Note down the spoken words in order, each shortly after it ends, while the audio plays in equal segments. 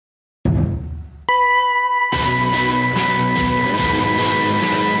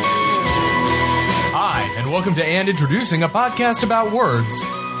welcome to And Introducing, a podcast about words,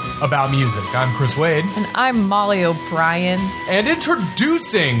 about music. I'm Chris Wade. And I'm Molly O'Brien. And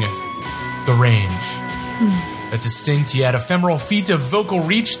introducing the range. A distinct yet ephemeral feat of vocal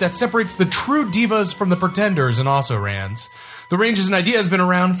reach that separates the true divas from the pretenders and also-rans. The range as an idea has been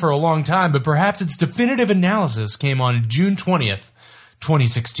around for a long time, but perhaps its definitive analysis came on June 20th,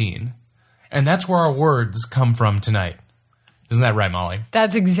 2016. And that's where our words come from tonight. Isn't that right, Molly?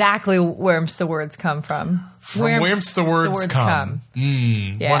 That's exactly where the words come from. From whence the words come.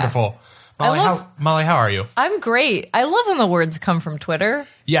 Yeah. Wonderful. Molly, how are you? I'm great. I love when the words come from Twitter.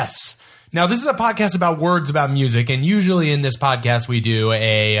 Yes. Now, this is a podcast about words, about music, and usually in this podcast we do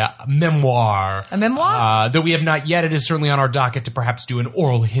a memoir. A memoir? Though we have not yet. It is certainly on our docket to perhaps do an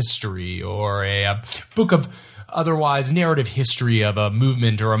oral history or a book of otherwise narrative history of a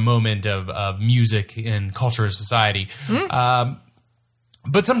movement or a moment of music in culture or society.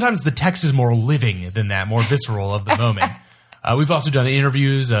 But sometimes the text is more living than that, more visceral of the moment. We've also done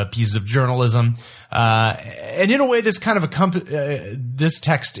interviews, pieces of journalism, and in a way, this kind of this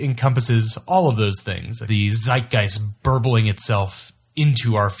text encompasses all of those things. The zeitgeist burbling itself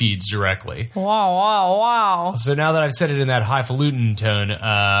into our feeds directly. Wow. So now that I've said it in that highfalutin tone,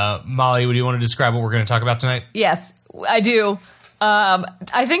 Molly, do you want to describe what we're going to talk about tonight? Yes, I do.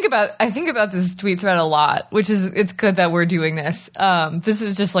 I think about this tweet thread a lot, which is, it's good that we're doing this. This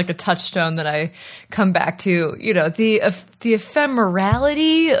is just like a touchstone that I come back to. You know, the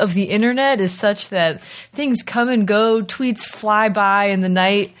ephemerality of the internet is such that things come and go, tweets fly by in the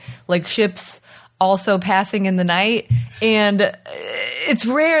night like ships also passing in the night. And it's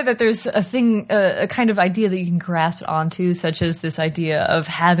rare that there's a kind of idea that you can grasp onto, such as this idea of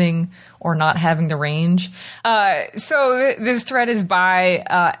having or not having the range. So this thread is by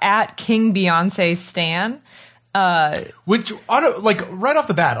at King Beyonce Stan. Which, right off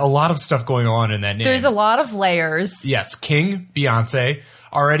the bat, a lot of stuff going on in that name. There's a lot of layers. Yes, King Beyonce,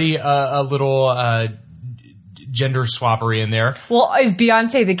 already a little gender swappery in there. Well, is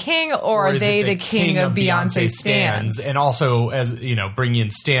Beyonce the king, or are they the king of Beyonce stans? And also, as you know, bringing in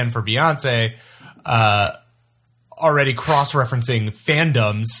Stan for Beyonce, already cross-referencing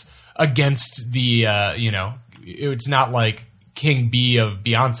fandoms against the, it's not like King B of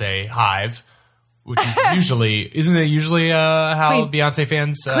Beyonce Hive, which is isn't it usually how Beyonce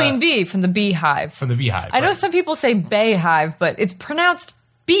fans... Queen Bee from the Beehive. From the Beehive. I know some people say Bayhive, but it's pronounced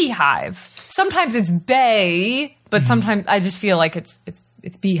Beehive. Sometimes it's Bay, but sometimes I just feel like it's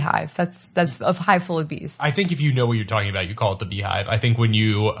Beehive. That's a hive full of bees. I think if you know what you're talking about, you call it the Beehive. I think when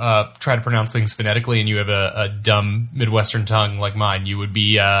you try to pronounce things phonetically and you have a dumb Midwestern tongue like mine, you would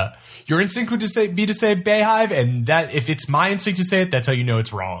be your instinct would be to say Bayhive, and that if it's my instinct to say it, that's how you know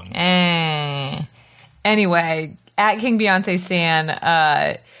it's wrong. Anyway, at King Beyonce Stan,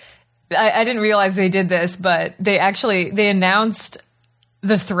 I didn't realize they did this, but they announced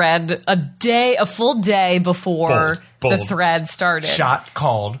the thread a full day before Bold. the thread started. Shot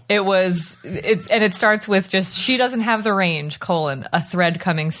called. It starts with just, she doesn't have the range, a thread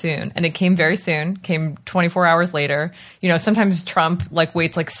coming soon. And it came very soon, came 24 hours later. You know, sometimes Trump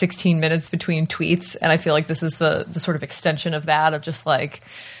waits 16 minutes between tweets. And I feel like this is the sort of extension of that, of just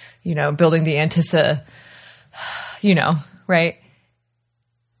building the right?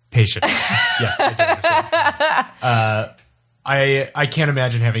 Patience. Yes, I do understand. I can't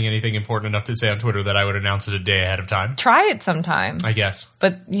imagine having anything important enough to say on Twitter that I would announce it a day ahead of time. Try it sometime. I guess.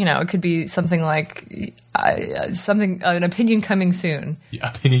 But, it could be something like an opinion coming soon.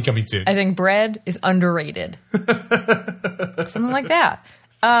 Yeah, opinion coming soon. I think bread is underrated. Something like that.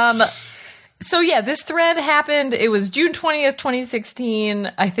 So, yeah, this thread happened. It was June 20th,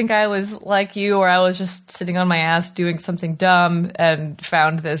 2016. I think I was like you, or I was just sitting on my ass doing something dumb and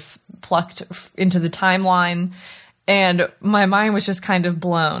found this plucked into the timeline. And my mind was just kind of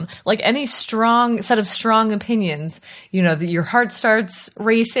blown. Like any set of strong opinions, that your heart starts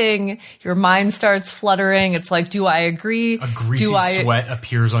racing, your mind starts fluttering. It's like, do I agree? A greasy sweat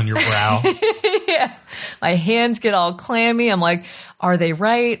appears on your brow. Yeah. My hands get all clammy. I'm like, are they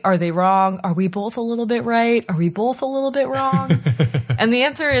right? Are they wrong? Are we both a little bit right? Are we both a little bit wrong? And the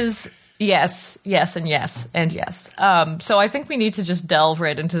answer is yes, and yes, and yes. So I think we need to just delve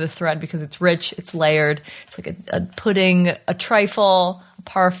right into this thread because it's rich, it's layered. It's like a pudding, a trifle, a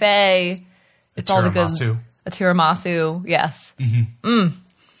parfait. It's all the good. A tiramisu, yes. Mm-hmm.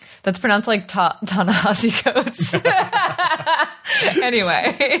 That's pronounced like Ta-Nehisi Coates.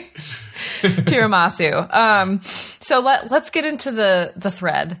 Anyway, tiramisu. So let's get into the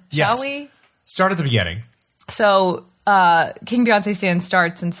thread, shall we? Start at the beginning. So King Beyonce Stan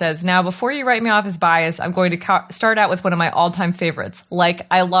starts and says, now, before you write me off as biased, I'm going to start out with one of my all-time favorites. Like,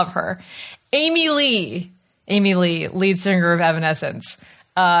 I love her. Amy Lee. Amy Lee, lead singer of Evanescence.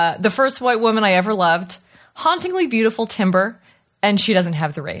 The first white woman I ever loved, hauntingly beautiful timbre, and she doesn't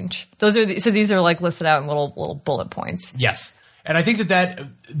have the range. So these are like listed out in little bullet points. Yes. And I think that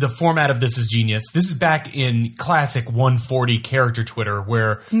the format of this is genius. This is back in classic 140 character Twitter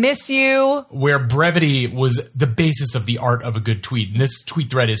where Miss you. Where brevity was the basis of the art of a good tweet. And this tweet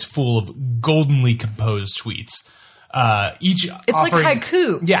thread is full of goldenly composed tweets. It's like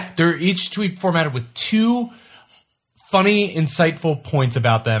haiku. Yeah, they're each tweet formatted with 2 funny, insightful points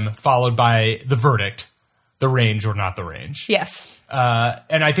about them, followed by the verdict, the range or not the range. Yes.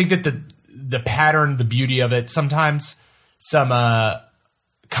 And I think that the pattern, the beauty of it, sometimes some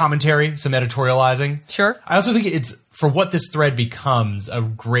commentary, some editorializing. Sure. I also think it's, for what this thread becomes, a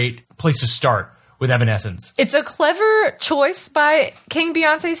great place to start with Evanescence. It's a clever choice by King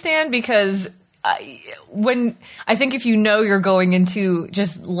Beyonce Stan because when I think if you know you're going into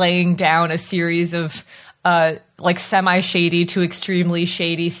just laying down a series of like semi-shady to extremely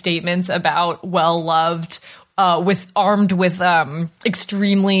shady statements about well-loved armed with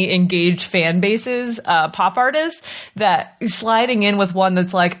extremely engaged fan bases, pop artists, that sliding in with one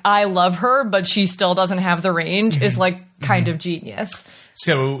that's like, I love her, but she still doesn't have the range is like kind of genius.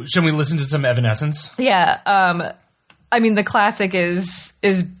 So, shall we listen to some Evanescence? Yeah. I mean, the classic is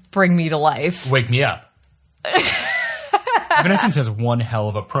Bring Me to Life. Wake Me Up. Evanescence has one hell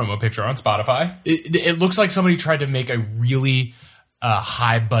of a promo picture on Spotify. It looks like somebody tried to make a really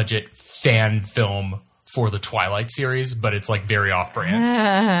high-budget fan film for the Twilight series, but it's like very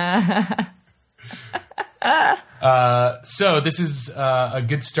off-brand. So this is a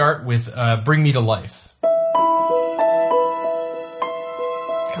good start with Bring Me to Life.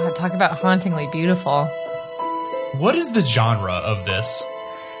 God, talk about hauntingly beautiful. What is the genre of this?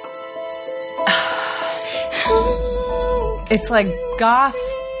 It's like goth,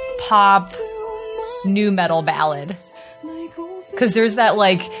 pop, new metal ballad. Because there's that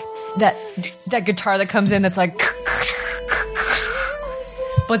like that guitar that comes in that's like,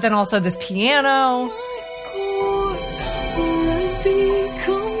 but then also this piano.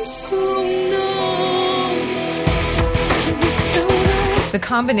 The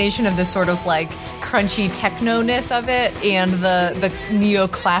combination of this sort of like crunchy techno-ness of it and the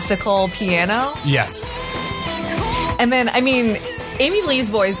neoclassical piano. Yes. And then, I mean, Amy Lee's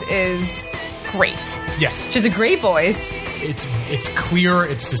voice is great. Yes. She has a great voice. It's clear,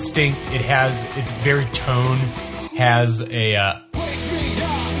 it's distinct, it's very tone, has an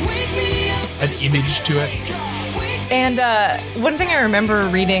image to it. And one thing I remember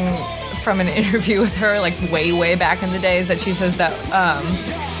reading from an interview with her, like way back in the day, is that she says that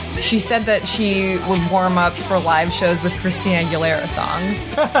she said that she would warm up for live shows with Christina Aguilera songs.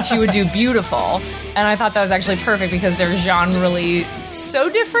 She would do Beautiful. And I thought that was actually perfect because they're genre-ly so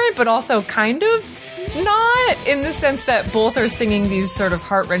different, but also kind of not, in the sense that both are singing these sort of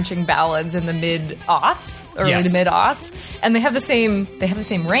heart-wrenching ballads in the mid-aughts, early to mid-aughts. And they have the same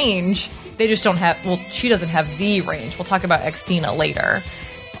range. They just don't have, well, she doesn't have the range. We'll talk about Xtina later.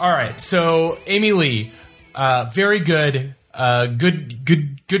 All right, so Amy Lee, very good,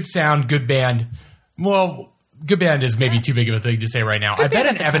 good sound, good band. Well, good band is maybe too big of a thing to say right now. I bet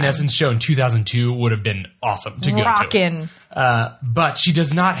an Evanescence show in 2002 would have been awesome to go to. But she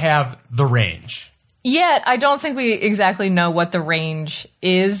does not have the range. Yet, I don't think we exactly know what the range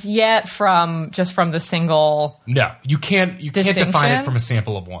is yet from the single. No, you can't define it from a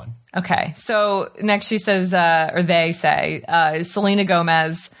sample of one. Okay, so next she says, or they say, Selena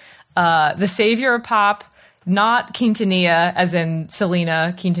Gomez, the savior of pop, not Quintanilla, as in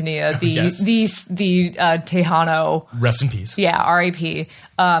Selena Quintanilla, the Tejano. Rest in peace. Yeah, R.I.P.,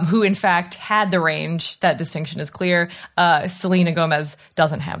 who in fact had the range. That distinction is clear. Selena Gomez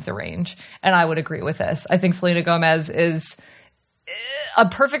doesn't have the range, and I would agree with this. I think Selena Gomez is a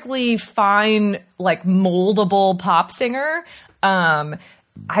perfectly fine, like, moldable pop singer.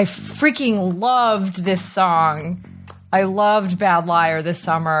 I freaking loved this song. I loved Bad Liar this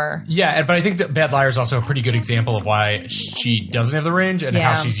summer. Yeah, but I think that Bad Liar is also a pretty good example of why she doesn't have the range and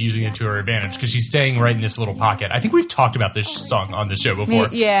how she's using it to her advantage, because she's staying right in this little pocket. I think we've talked about this song on the show before.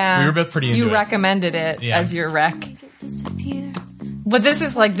 Yeah. We were both pretty into it. You recommended it as your rec. But this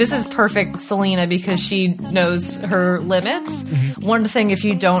is perfect Selena because she knows her limits. Mm-hmm. One thing, if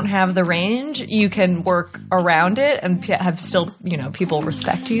you don't have the range, you can work around it and have still, people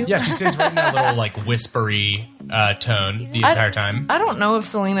respect you. Yeah, she stays right in that little like whispery tone the entire time. I don't know if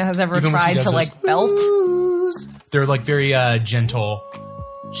Selena has ever tried to like belt. They're like very gentle.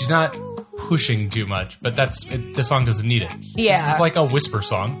 She's not pushing too much, but the song doesn't need it. Yeah. This is like a whisper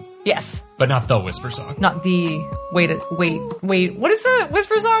song. Yes. But not the Whisper Song. Not the wait. What is the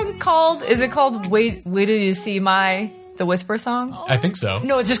Whisper Song called? Is it called Wait Till You See the Whisper Song? I think so.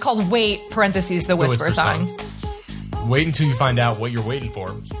 No, it's just called Wait, parentheses, the Whisper Song. Wait until you find out what you're waiting for.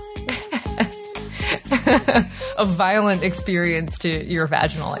 A violent experience to your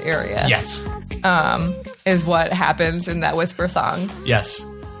vaginal area. Yes. Is what happens in that Whisper Song. Yes.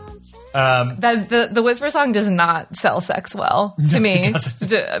 That the Whisper Song does not sell sex well to me.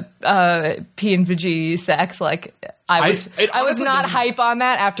 PNVG sex, like I was not hype on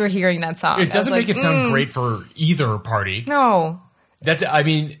that after hearing that song. It doesn't make it sound great for either party. No.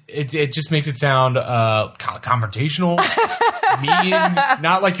 It just makes it sound confrontational, mean,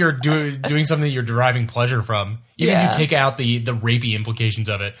 not like you're doing something that you're deriving pleasure from. Even if you take out the rapey implications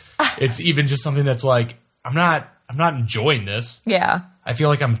of it, it's even just something that's like, I'm not enjoying this. Yeah. I feel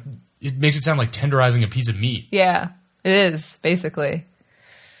like it makes it sound like tenderizing a piece of meat. Yeah, it is, basically.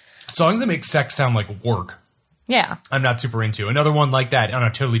 Songs that make sex sound like work. Yeah. I'm not super into. Another one like that on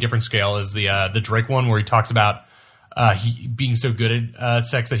a totally different scale is the Drake one where he talks about he being so good at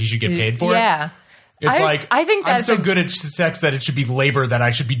sex that he should get paid for it. Yeah. I think I'm so good at sex that it should be labor that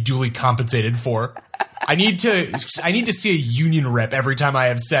I should be duly compensated for. I need to see a union rep every time I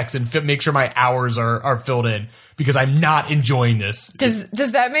have sex and make sure my hours are filled in because I'm not enjoying this.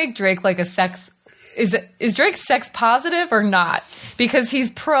 Does that make Drake like a sex? Is Drake sex positive or not? Because he's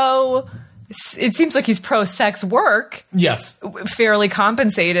pro. It seems like he's pro sex work. Yes, fairly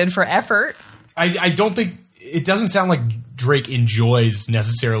compensated for effort. I don't think it doesn't sound like Drake enjoys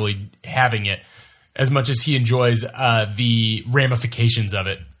necessarily having it as much as he enjoys the ramifications of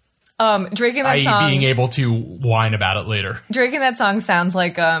it. Drake in that song, being able to whine about it later. Drake in that song sounds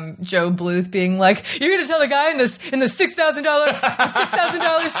like Joe Bluth being like, "You're going to tell the guy in the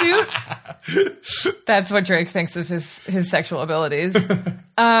 $6,000 suit." That's what Drake thinks of his sexual abilities.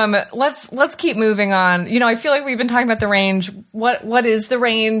 Let's keep moving on. You know, I feel like we've been talking about the range. What is the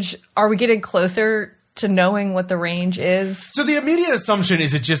range? Are we getting closer to knowing what the range is? So the immediate assumption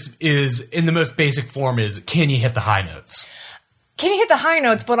is it just is in the most basic form is can you hit the high notes? Can you hit the high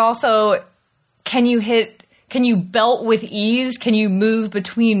notes, but also can you belt with ease? Can you move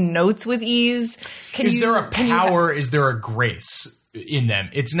between notes with ease? Is there a power? Is there a grace in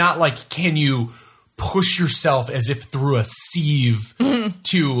them? It's not like can you push yourself as if through a sieve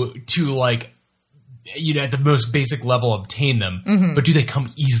to like, you know, at the most basic level obtain them, but do they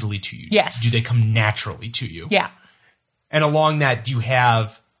come easily to you? Yes. Do they come naturally to you? Yeah. And along that, do you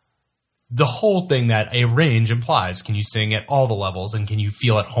have the whole thing that a range implies? Can you sing at all the levels and can you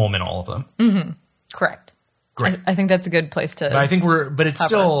feel at home in all of them? Mm-hmm. Correct. Great. I think that's a good place to. But I think but it's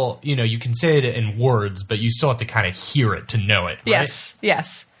still, you know, you can say it in words, but you still have to kind of hear it to know it. Right?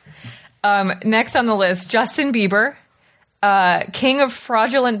 Yes. Next on the list, Justin Bieber, king of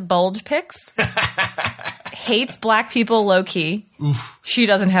fraudulent bulge pics, hates black people low key. Oof. She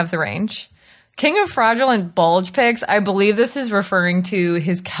doesn't have the range. King of fraudulent bulge pics, I believe this is referring to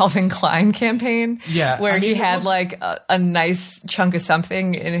his Calvin Klein campaign. Yeah. Where he had like a nice chunk of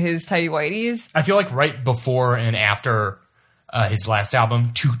something in his tighty whities. I feel like right before and after his last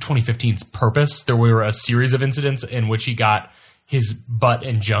album, 2015's Purpose, there were a series of incidents in which he got his butt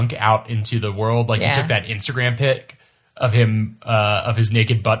and junk out into the world. Like he took that Instagram pic of him, of his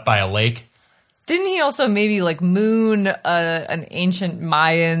naked butt by a lake. Didn't he also maybe like moon an ancient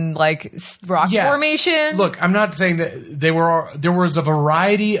Mayan like rock formation? Look, I'm not saying that there was a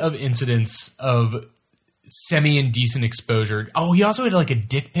variety of incidents of semi-indecent exposure. Oh, he also had like a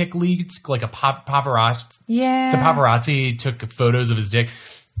dick pic leaked, like a paparazzi. Yeah. The paparazzi took photos of his dick.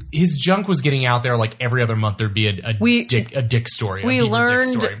 His junk was getting out there like every other month there'd be a dick story. We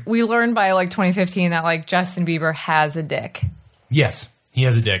learned by like 2015 that like Justin Bieber has a dick. Yes, he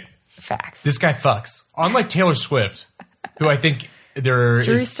has a dick. Facts. This guy fucks. Unlike Taylor Swift, who I think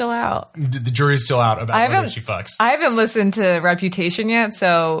jury's still out. The jury's still out about whether she fucks. I haven't listened to Reputation yet,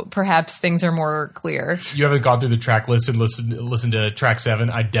 so perhaps things are more clear. You haven't gone through the track list and listened to track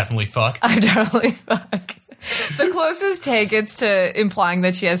 7. I definitely fuck. I definitely fuck. The closest take it's to implying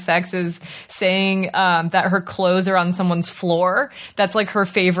that she has sex is saying that her clothes are on someone's floor. That's like her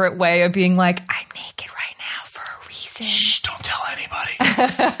favorite way of being like, I'm naked right now for a reason. Shh, don't tell anybody.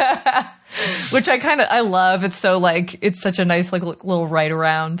 Which I love. It's so like, it's such a nice like little right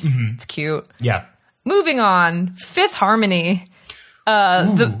around. Mm-hmm. It's cute. Yeah. Moving on, Fifth Harmony,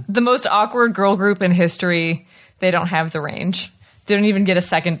 the most awkward girl group in history. They don't have the range. They don't even get a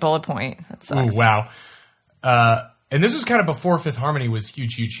second bullet point. That sucks. Ooh, wow. And this was kind of before Fifth Harmony was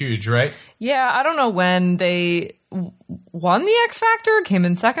huge, right? Yeah, I don't know when won the X Factor, came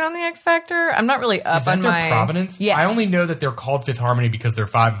in second on the X Factor. I'm not really up Is that on their my provenance? Yes. I only know that they're called Fifth Harmony because there are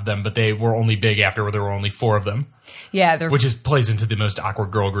 5 of them, but they were only big after there were only 4 of them. Yeah, they're Which plays into the most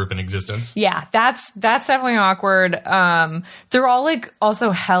awkward girl group in existence. yeah, that's definitely awkward. They're all like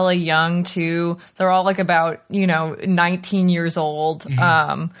also hella young too. They're all like about 19 years old,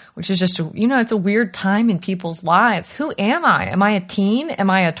 which is just it's a weird time in people's lives. Who am I? Am I a teen? Am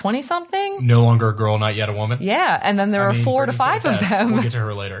I a 20-something? No longer a girl, not yet a woman. Yeah, and then there are 4 to Brittany 5 said it of best. them. We'll get to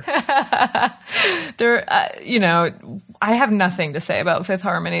her later. They're I have nothing to say about Fifth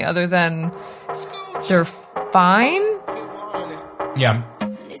Harmony other than they're fine. Yeah.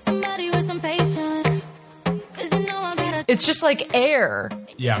 It's just like air.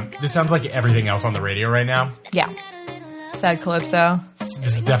 Yeah. This sounds like everything else on the radio right now. Yeah. Sad Calypso. This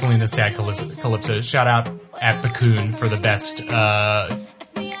is definitely in the sad Calypso. Shout out at Bakun for the best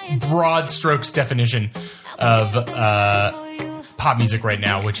broad strokes definition of pop music right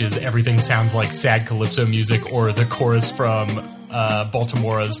now, which is everything sounds like sad Calypso music or the chorus from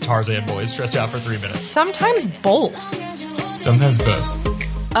Baltimore's Tarzan Boys stretched out for 3 minutes. Sometimes both. Sometimes both.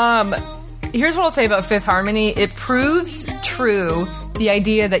 Here's what I'll say about Fifth Harmony. It proves true the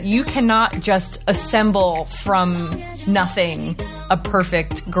idea that you cannot just assemble from nothing a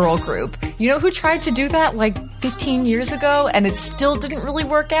perfect girl group. You know who tried to do that like 15 years ago and it still didn't really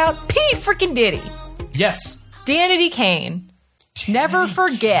work out? P. freaking Diddy. Yes. Danity Kane. Never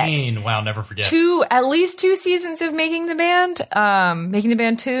forget. Kane. Wow, never forget. At least 2 seasons of Making the Band. Making the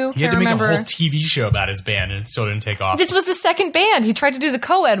Band 2. He had to make a whole TV show about his band and it still didn't take off. This was the second band. He tried to do the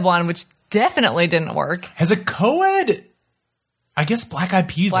co-ed one, which definitely didn't work. Has a co-ed... I guess Black Eyed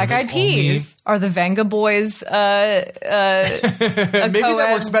Peas. Black Eyed Peas are the Venga Boys. Maybe that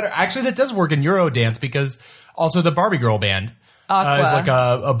works better. Actually, that does work in Eurodance because also the Barbie Girl band is like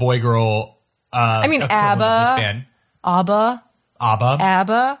a boy girl. I mean, ABBA. ABBA. This band.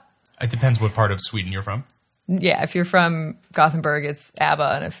 ABBA. It depends what part of Sweden you're from. Yeah, if you're from Gothenburg, it's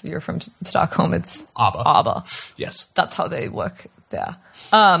ABBA, and if you're from Stockholm, it's ABBA. Yes, that's how they look. Yeah.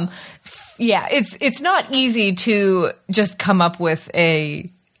 Yeah, it's not easy to just come up with a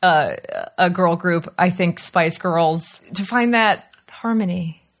girl group. I think Spice Girls, to find that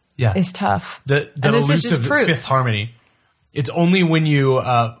harmony is tough. The elusive Fifth Harmony. It's only when you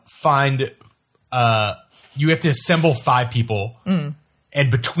find you have to assemble 5 people, and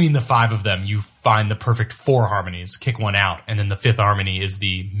between the 5 of them, you find the perfect 4 harmonies, kick one out, and then the 5th harmony is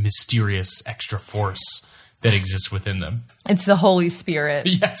the mysterious extra force that exists within them. It's the Holy Spirit.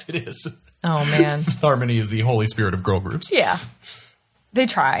 Yes, it is. Oh, man. Fifth Harmony is the Holy Spirit of girl groups. Yeah. They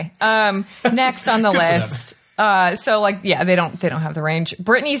try. Next on the list. They don't have the range.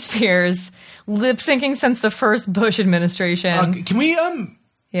 Britney Spears, lip syncing since the first Bush administration. Can we,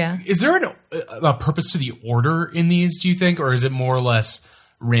 yeah. Is there a purpose to the order in these, do you think, or is it more or less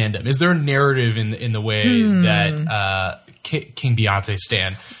random? Is there a narrative in the way that King Beyonce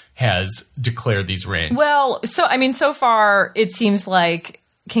Stan has declared these range? Well, so far it seems like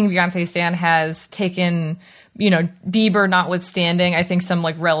King Beyonce Stan has taken, Bieber notwithstanding, I think some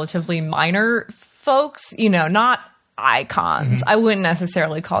like relatively minor folks, not icons. I wouldn't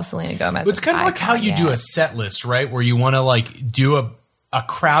necessarily call Selena Gomez. It's kind of like how you do a set list, right? Where you want to like do a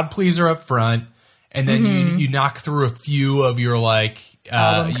crowd pleaser up front, and then you knock through a few of your like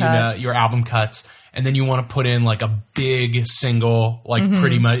your album cuts. And then you want to put in like a big single, like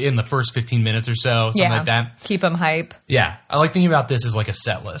pretty much in the first 15 minutes or so, something like that. Keep them hype. Yeah. I like thinking about this as like a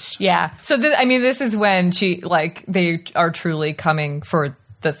set list. Yeah. So, this is when they are truly coming for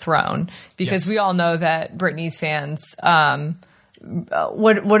the throne. Because we all know that Britney's fans,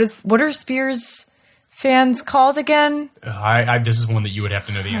 what are Spears fans called again? This is one that you would have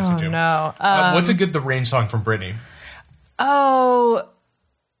to know the answer to. No. What's the range song from Britney?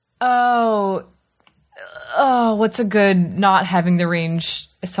 What's a good not having the range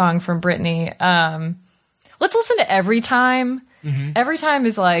song from Britney? Let's listen to Every Time. Every Time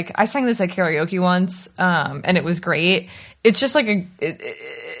is like, I sang this at karaoke once, and it was great. It's just like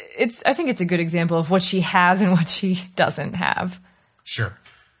I think it's a good example of what she has and what she doesn't have. Sure.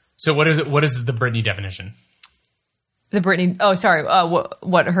 So what is it? What is the Britney definition? The Britney. Oh, sorry.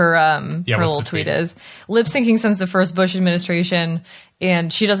 What her little tweet is. Lip syncing since the first Bush administration,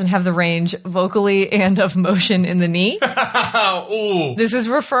 and she doesn't have the range vocally and of motion in the knee. Ooh. This is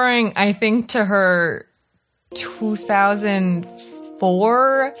referring, I think, to her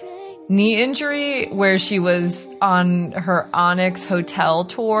 2004 knee injury where she was on her Onyx Hotel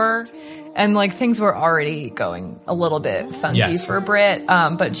tour. And like things were already going a little bit funky for Brit,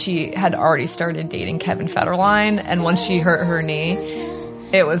 but she had already started dating Kevin Federline, and once she hurt her knee,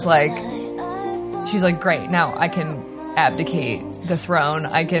 it was like she's like, great, now I can abdicate the throne.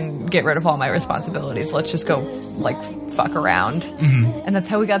 I can get rid of all my responsibilities. Let's just go, like, fuck around. Mm-hmm. And that's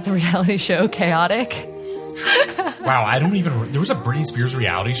how we got the reality show Chaotic. Wow, I don't even... There was a Britney Spears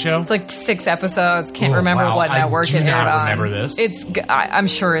reality show? It's like 6 episodes. Can't remember what network it aired on. I do not remember this. I'm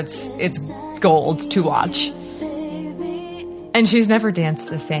sure it's gold to watch. And she's never danced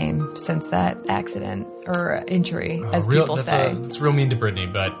the same since that accident or injury, as people say. It's real mean to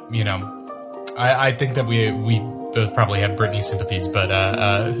Britney, but, you know, I think that we both probably have Britney sympathies, but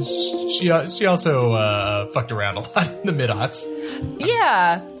she also fucked around a lot in the mid-aughts.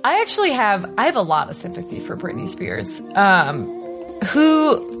 Yeah, I have a lot of sympathy for Britney Spears,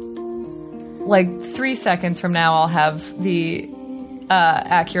 who, like, 3 seconds from now, I'll have the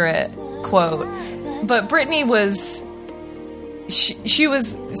accurate quote. But Britney was, she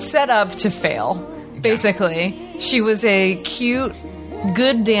was set up to fail, basically. She was a cute,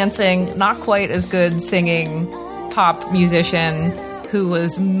 good dancing, not quite as good singing pop musician who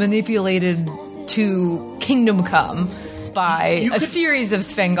was manipulated to kingdom come by a series of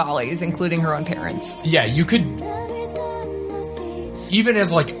Svengalis, including her own parents. Yeah, you could... Even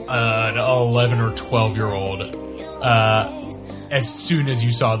as, like, an 11 or 12-year-old, as soon as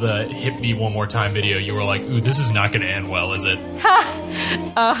you saw the Hit Me One More Time video, you were like, ooh, this is not going to end well, is it?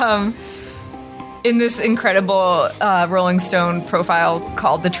 In this incredible Rolling Stone profile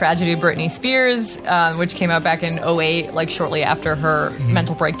called The Tragedy of Britney Spears, which came out back in 2008, like shortly after her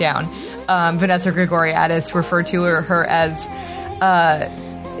mental breakdown, Vanessa Grigoriadis referred to her as,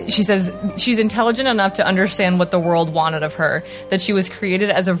 she says, she's intelligent enough to understand what the world wanted of her, that she was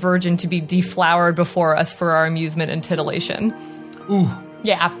created as a virgin to be deflowered before us for our amusement and titillation. Ooh.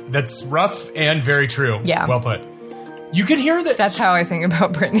 Yeah. That's rough and very true. Yeah. Well put. You can hear that. That's how I think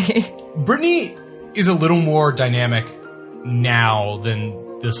about Britney. Britney is a little more dynamic now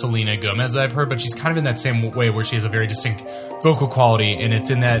than the Selena Gomez I've heard, but she's kind of in that same way where she has a very distinct vocal quality, and it's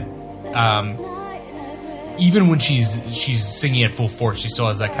in that even when she's singing at full force, she still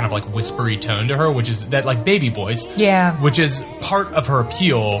has that kind of like whispery tone to her, which is that like baby voice. Yeah. Which is part of her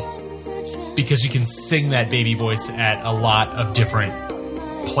appeal because she can sing that baby voice at a lot of different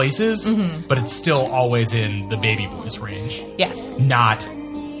places, but it's still always in the baby voice range. Yes. Not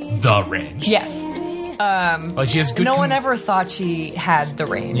the range. Yes. Like she has good. No one ever thought she had the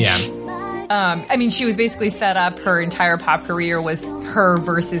range. Yeah. I mean, she was basically set up. Her entire pop career was her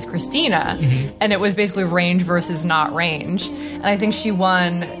versus Christina, and it was basically range versus not range. And I think she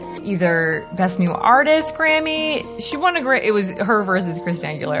won either Best New Artist Grammy. She won a Grammy. It was her versus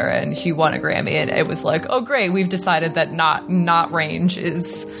Christina Aguilera, and she won a Grammy. And it was like, oh great, we've decided that not range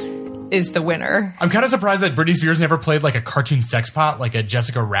is the winner. I'm kind of surprised that Britney Spears never played like a cartoon sex pot, like a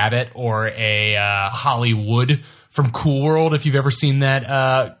Jessica Rabbit or a Hollywood from Cool World, if you've ever seen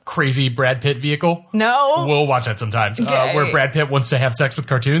that crazy Brad Pitt vehicle. No. We'll watch that sometimes. Okay. Where Brad Pitt wants to have sex with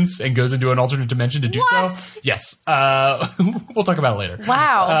cartoons and goes into an alternate dimension to do so. Yes. We'll talk about it later.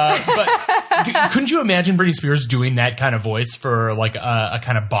 Wow. But couldn't you imagine Britney Spears doing that kind of voice for like a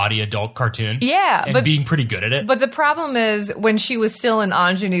kind of body adult cartoon? Yeah. And being pretty good at it? But the problem is when she was still in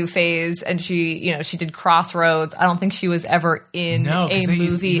ingenue phase and she did Crossroads, I don't think she was ever in a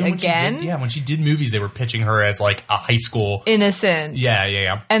movie again. When she did movies, they were pitching her as like a high school innocent.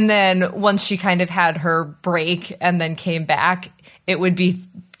 Yeah. And then once she kind of had her break and then came back, it would be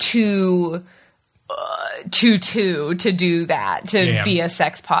too to do that, to be a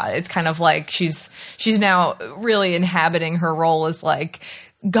sex pot. It's kind of like she's now really inhabiting her role as like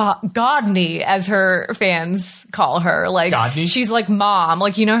Godney, as her fans call her. Like Godney? She's like mom.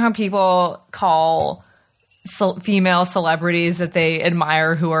 Like, you know how people call female celebrities that they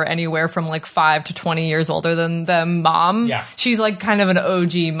admire who are anywhere from like 5 to 20 years older than them mom? Yeah. She's like kind of an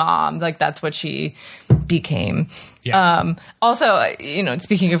OG mom. Like that's what she became. Yeah. Also,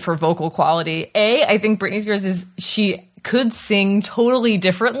 speaking of her vocal quality, I think Britney Spears she could sing totally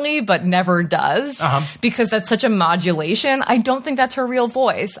differently, but never does because that's such a modulation. I don't think that's her real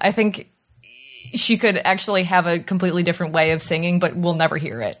voice. I think she could actually have a completely different way of singing, but we'll never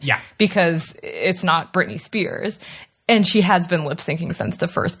hear it. Yeah. Because it's not Britney Spears. And she has been lip syncing since the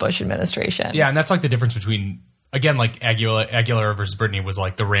first Bush administration. Yeah, and that's like the difference between, again, like Aguilera versus Britney was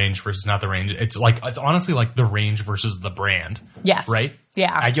like the range versus not the range. It's honestly like the range versus the brand. Yes. Right?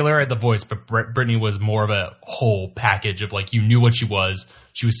 Yeah. Aguilera had the voice, but Britney was more of a whole package of like, you knew what she was.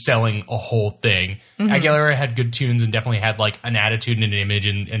 She was selling a whole thing. Aguilera had good tunes and definitely had like an attitude and an image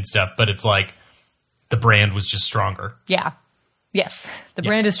and stuff, but it's like, the brand was just stronger. Yeah. Yes. The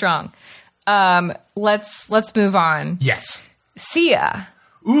brand is strong. Let's move on. Yes. Sia.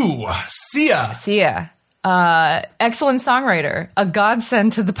 Ooh, Sia. Sia. Excellent songwriter, a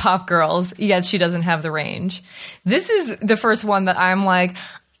godsend to the pop girls, yet she doesn't have the range. This is the first one that I'm like,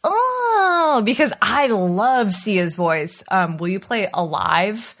 oh, because I love Sia's voice. Will you play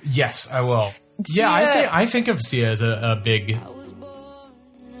Alive? Yes, I will. Sia, Yeah, I think of Sia as a big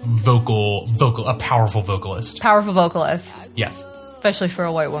a powerful vocalist. Powerful vocalist, Yes. especially for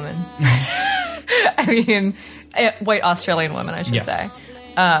a white woman. I mean, white Australian woman, I should Yes. say.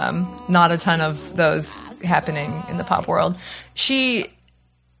 Not a ton of those happening in the pop world. She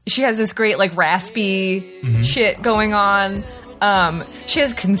has this great like raspy shit going on. She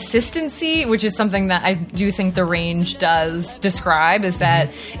has consistency, which is something that I do think the range does describe, is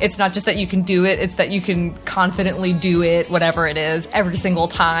that it's not just that you can do it, it's that you can confidently do it, whatever it is, every single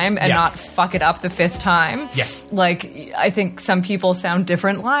time and not fuck it up the fifth time. Yes. Like, I think some people sound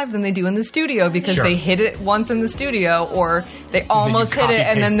different live than they do in the studio because Sure. they hit it once in the studio, or they almost hit it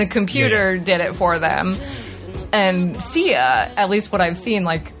and then the computer did it for them. And Sia, at least what I've seen,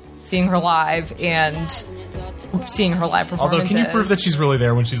 like seeing her live and seeing her live performances. Although, can you prove that she's really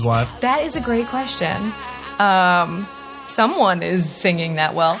there when she's live? That is a great question. Someone is singing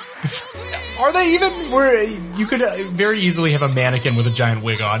that well. Are they even? Where you could very easily have a mannequin with a giant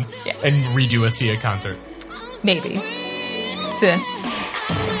wig on and redo a Sia concert. Maybe. Sia.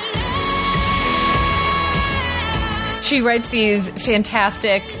 She writes these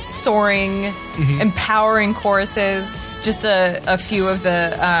fantastic, soaring, empowering choruses. Just a few of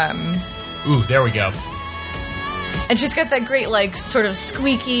the... Ooh, there we go. And she's got that great, like, sort of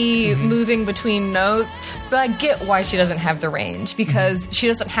squeaky moving between notes. But I get why she doesn't have the range, because she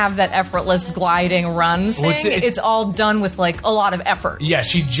doesn't have that effortless gliding run thing. Well, it's all done with, like, a lot of effort. Yeah,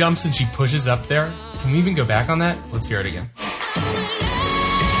 she jumps and she pushes up there. Can we even go back on that? Let's hear it again.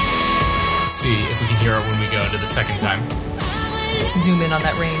 Let's see if we can hear it when we go into the second time. Zoom in on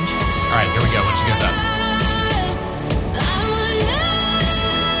that range. All right, here we go when she goes up.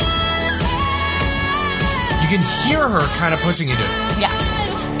 You can hear her kind of pushing into it. Yeah.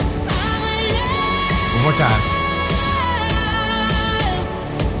 One more time.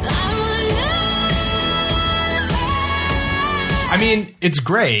 I mean, it's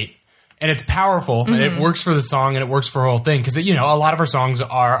great and it's powerful and it works for the song and it works for her whole thing, because, you know, a lot of her songs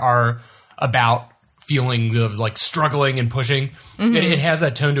are about feelings of like struggling and pushing. It has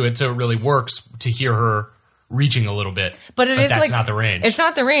that tone to it, so it really works to hear her reaching a little bit. But it is that's like, not the range. It's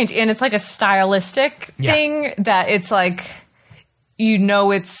not the range, and it's like a stylistic thing that it's like, you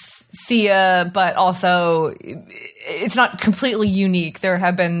know, it's Sia, but also it's not completely unique. There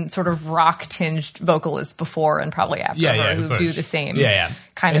have been sort of rock tinged vocalists before and probably after her who do the same kind of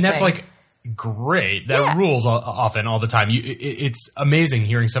thing. And that's like great. That rules often all the time. It's amazing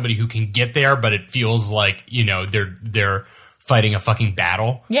hearing somebody who can get there, but it feels like, you know, they're fighting a fucking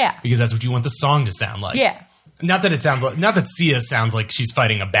battle. Yeah. Because that's what you want the song to sound like. Yeah. Not that it sounds like, not that Sia sounds like she's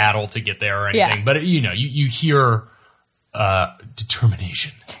fighting a battle to get there or anything, but you know, you hear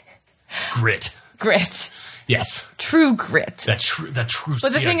determination, grit. Yes, true grit. That true.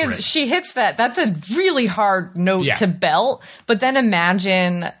 But the thing is, she hits that. That's a really hard note to belt. But then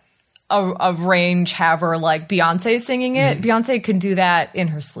imagine a range haver like Beyonce singing it. Beyonce can do that in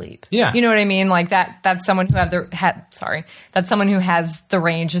her sleep. Yeah, you know what I mean. Like that. That's someone who that's someone who has the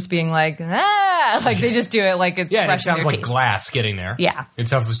range, just being like like they just do it like it's fresh. It sounds in their like teeth. glass getting there. Yeah, it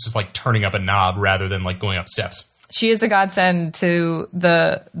sounds like just like turning up a knob rather than like going up steps. She is a godsend to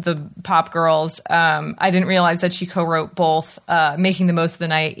the pop girls. I didn't realize that she co-wrote both Making the Most of the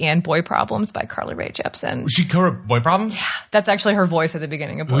Night and Boy Problems by Carly Rae Jepsen. She co-wrote Boy Problems? Yeah, that's actually her voice at the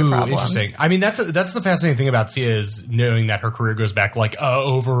beginning of Boy Problems. Interesting. I mean, that's the fascinating thing about Sia, is knowing that her career goes back like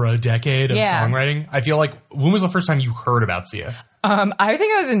over a decade of songwriting. I feel like, when was the first time you heard about Sia? I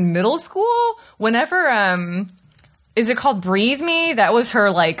think I was in middle school. Whenever, is it called Breathe Me? That was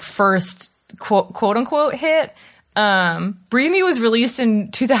her like first quote unquote hit. Breathe Me was released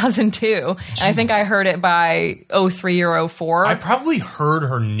in 2002, and I think I heard it by 03 or 04. I probably heard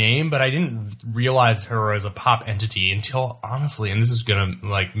her name, but I didn't realize her as a pop entity until, honestly, and this is gonna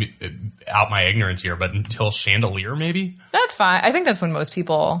like out my ignorance here, but until Chandelier, maybe? That's fine. I think that's when most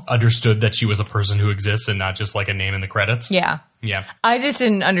people understood that she was a person who exists and not just like a name in the credits. Yeah. I just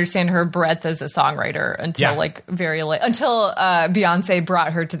didn't understand her breadth as a songwriter until like very late, until Beyonce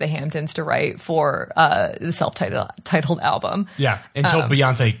brought her to the Hamptons to write for the self-titled album. Yeah, until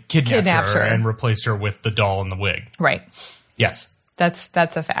Beyonce kidnapped her and replaced her with the doll and the wig. Right. Yes. That's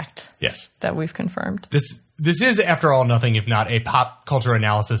a fact. Yes. That we've confirmed. This is, after all, nothing if not a pop culture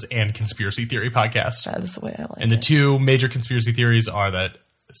analysis and conspiracy theory podcast. That is the way I like it. And the two major conspiracy theories are that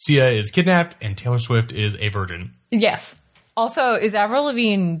Sia is kidnapped and Taylor Swift is a virgin. Yes. Also, is Avril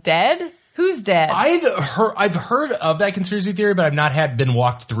Lavigne dead? Who's dead? I've heard of that conspiracy theory, but I've not been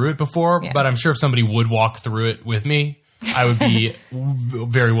walked through it before. Yeah. But I'm sure if somebody would walk through it with me, I would be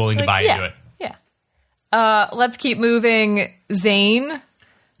very willing to buy into it. Yeah. Let's keep moving. Zayn.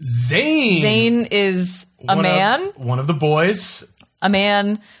 Zayn is a man. One of the boys. A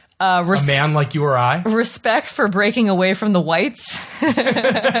man. A man like you or I. Respect for breaking away from the whites.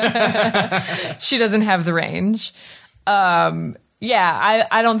 She doesn't have the range. Yeah,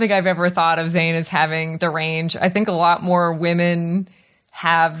 I don't think I've ever thought of Zayn as having the range. I think a lot more women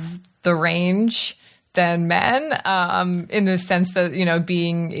have the range than men, in the sense that, you know,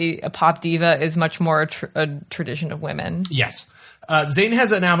 being a pop diva is much more a tradition of women. Yes. Zayn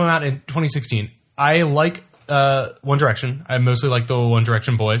has an album out in 2016. I like One Direction. I mostly like the One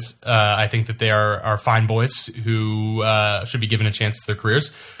Direction boys. I think that they are fine boys who should be given a chance to their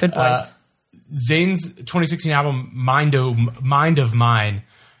careers. Good boys. Zayn's 2016 album, Mind of Mine,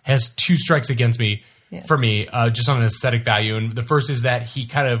 has two strikes against me, for me, just on an aesthetic value. And the first is that he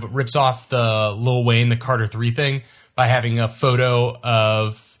kind of rips off the Lil Wayne, the Carter 3 thing by having a photo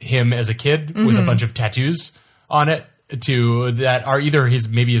of him as a kid with a bunch of tattoos on it that are either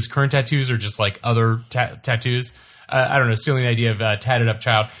maybe his current tattoos or just like other tattoos. I don't know, stealing the idea of Tatted Up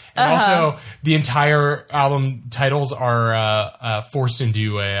Child. And also, the entire album titles are forced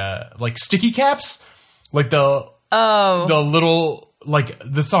into like sticky caps. Like the little, like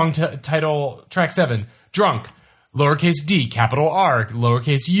the song title, track 7, Drunk, lowercase d, capital R,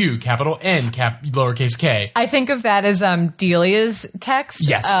 lowercase u, capital N, lowercase k. I think of that as Delia's text.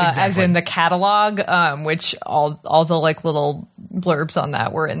 Yes, exactly. As in the catalog, which all the like little blurbs on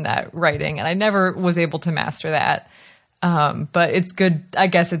that were in that writing. And I never was able to master that. But it's good. I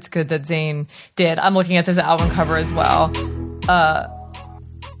guess it's good that Zayn did. I'm looking at this album cover as well.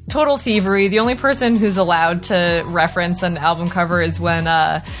 Total thievery. The only person who's allowed to reference an album cover is when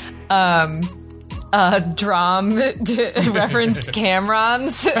Drum referenced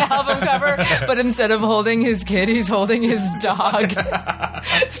Cameron's album cover, but instead of holding his kid, he's holding his dog.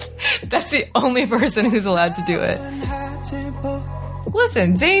 That's the only person who's allowed to do it.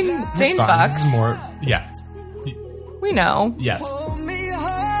 Listen, Zayn fucks. This is more, yeah. We know. Yes.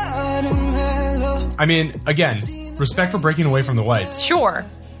 I mean, again, respect for breaking away from the whites. Sure.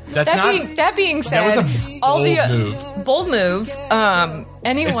 That being said, that was a bold move.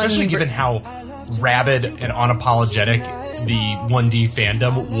 Anyone, especially given how rabid and unapologetic the 1D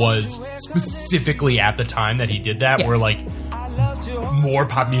fandom was specifically at the time that he did that, yes. Where like more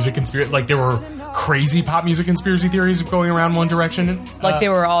pop music like there were crazy pop music conspiracy theories going around One Direction. Like they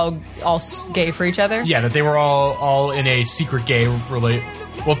were all gay for each other? Yeah, that they were all in a secret gay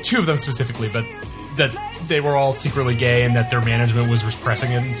well, two of them specifically, but that they were all secretly gay and that their management was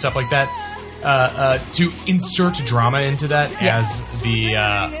repressing it and stuff like that. To insert drama into that, yes. As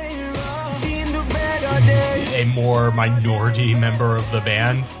a more minority member of the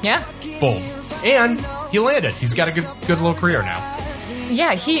band. Yeah. Bold. And he landed. He's got a good little career now.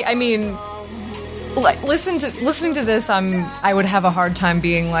 Yeah, like listening to this, I would have a hard time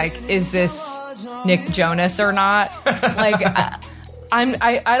being like, is this Nick Jonas or not? Like,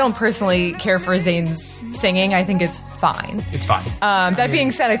 I don't personally care for Zayn's singing. I think it's fine. It's fine. That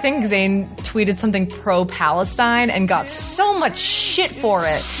being said, I think Zayn tweeted something pro-Palestine and got so much shit for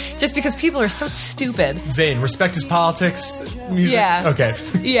it just because people are so stupid. Zayn, respect his politics. Music. Yeah. Okay.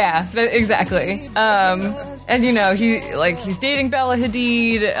 Yeah. Exactly. And you know he's dating Bella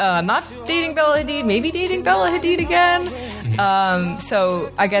Hadid, not dating Bella Hadid, maybe dating Bella Hadid again. So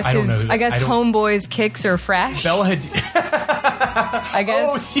I guess Homeboy's kicks are fresh. Bella Hadid. I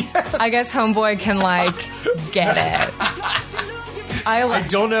guess. Oh, yes. I guess Homeboy can get it. I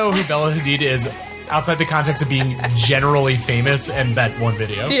don't know who Bella Hadid is outside the context of being generally famous and that one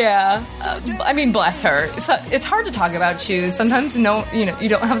video. Yeah, I mean, bless her. So, it's hard to talk about shoes. Sometimes you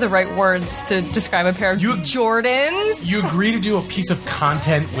don't have the right words to describe a pair of Jordans. You agree to do a piece of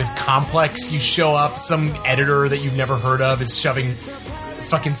content with Complex. You show up, some editor that you've never heard of is shoving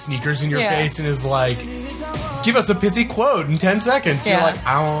fucking sneakers in your face and is like, give us a pithy quote in 10 seconds. Yeah. You're like,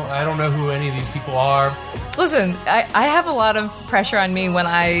 I don't know who any of these people are. Listen, I have a lot of pressure on me when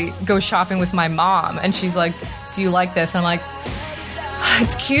I go shopping with my mom, and she's like, do you like this? And I'm like,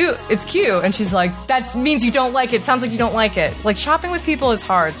 it's cute. And she's like, that means you don't like it. Sounds like you don't like it. Like, shopping with people is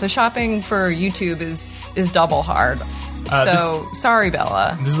hard, so shopping for YouTube is double hard. Sorry,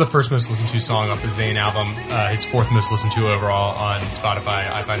 Bella. This is the first most listened to song off the Zayn album, his fourth most listened to overall on Spotify.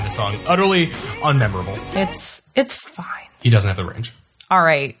 I find the song utterly unmemorable. It's fine. He doesn't have the range. All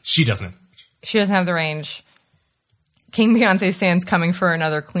right. She doesn't have the range. She doesn't have the range. King Beyonce stands coming for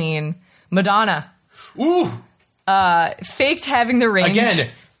another queen. Madonna. Ooh. Faked having the range. Again,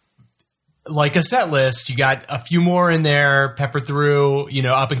 like a set list, you got a few more in there, peppered through,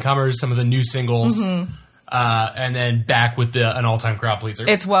 up and comers, some of the new singles, and then back with an all-time crowd pleaser.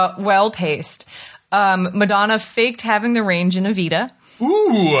 It's well paced. Madonna faked having the range in Evita.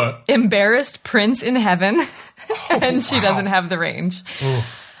 Ooh! Embarrassed Prince in Heaven, and she doesn't have the range.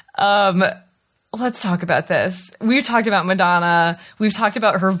 Let's talk about this. We've talked about Madonna. We've talked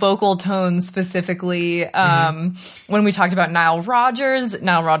about her vocal tone specifically. When we talked about Nile Rodgers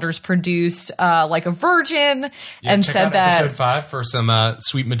produced Like a Virgin and check said out that episode 5 for some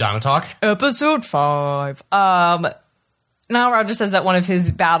sweet Madonna talk. Episode 5. Nile Rodgers says that one of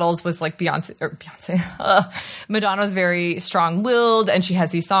his battles was like Madonna's very strong-willed, and she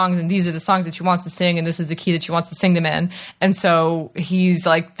has these songs, and these are the songs that she wants to sing, and this is the key that she wants to sing them in. And so he's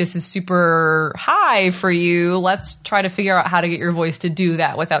like, this is super high for you. Let's try to figure out how to get your voice to do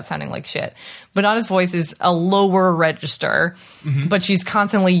that without sounding like shit. Madonna's voice is a lower register, but she's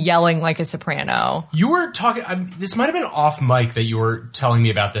constantly yelling like a soprano. You were talking, this might have been off mic that you were telling me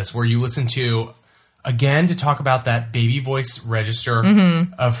about this, where you listened to, again, to talk about that baby voice register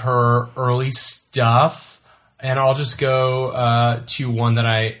of her early stuff. And I'll just go to one that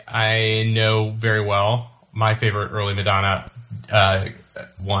I know very well. My favorite early Madonna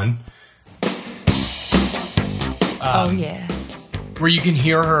one. Oh, yeah. Where you can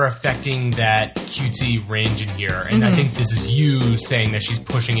hear her affecting that cutesy range in here. And I think this is you saying that she's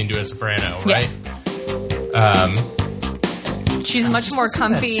pushing into a soprano, right? Yes. She's much more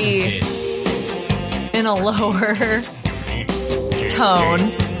comfy in a lower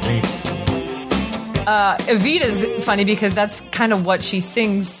tone. Evita's funny because that's kind of what she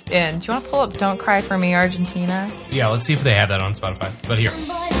sings in. Do you want to pull up Don't Cry For Me, Argentina? Yeah, let's see if they have that on Spotify. But here.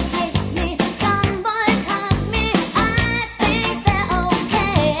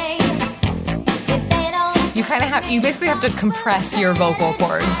 You basically have to compress your vocal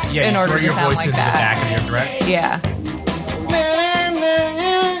cords in order to sound like that. Yeah, you throw your voice into the back of your threat. Yeah.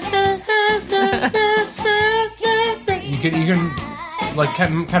 You can like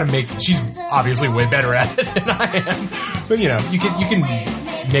kind of make. She's obviously way better at it than I am, but you can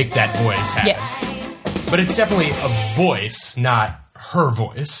make that voice happen. Yes. But it's definitely a voice, not her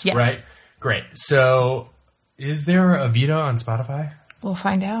voice, yes. Right? Great. So, is there Evita on Spotify? We'll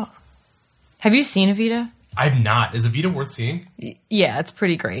find out. Have you seen Evita? I've not. Is Evita worth seeing? Yeah, it's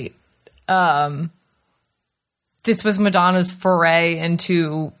pretty great. This was Madonna's foray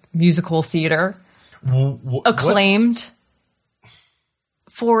into musical theater. Acclaimed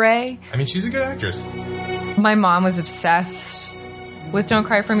foray. I mean, she's a good actress. My mom was obsessed with Don't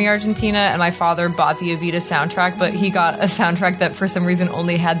Cry For Me, Argentina, and my father bought the Evita soundtrack, but he got a soundtrack that for some reason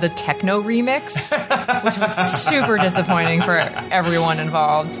only had the techno remix, which was super disappointing for everyone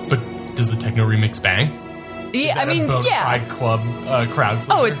involved. But does the techno remix bang? Yeah, I mean, yeah. Club crowd.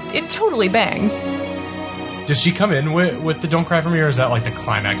 Oh, it totally bangs. Does she come in with the Don't Cry For Me, or is that like the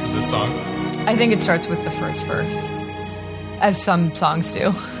climax of this song? I think it starts with the first verse, as some songs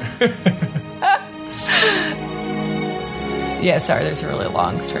do. Yeah, sorry, there's a really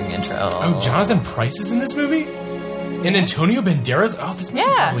long string intro. Oh, Jonathan Pryce is in this movie? And Antonio Banderas? Oh, this movie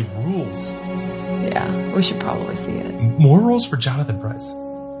probably rules. Yeah, we should probably see it. More roles for Jonathan Pryce.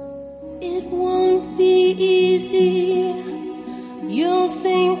 It won't be easy. You'll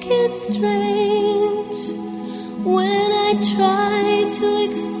think it's strange when I try to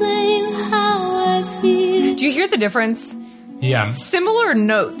explain how I feel. Do you hear the difference? Yeah. Similar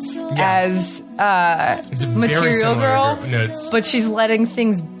notes as it's very Material Girl, notes. but she's letting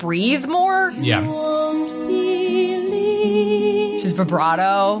things breathe more. Yeah. She's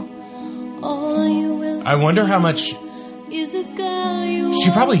vibrato. I wonder how much... She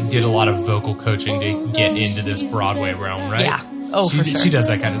probably did a lot of vocal coaching to get into this Broadway realm, right? Yeah. Oh, for sure. She does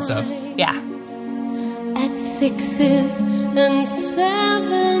that kind of stuff. Yeah. At 6s and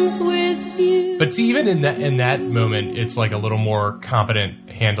 7s with you. But see, even in that moment, it's like a little more competent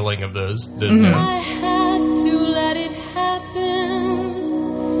handling of those notes. I had to let it happen.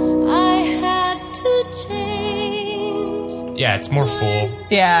 I had to change. Yeah, it's more full.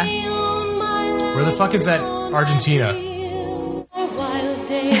 Yeah. Where the fuck is that Argentina?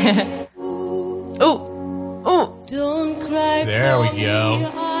 Ooh. Don't cry. There we go.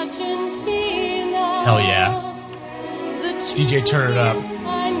 Hell yeah. DJ, turn it up.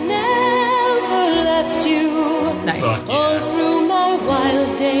 I never left you. Nice. Fuck All yeah. through my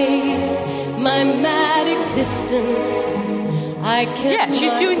wild days, my mad existence. I can't. Yeah,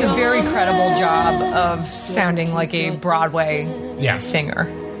 she's doing a very credible job of sounding like a Broadway singer.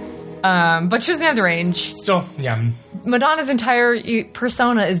 But she doesn't have the range. Still, yeah. Madonna's entire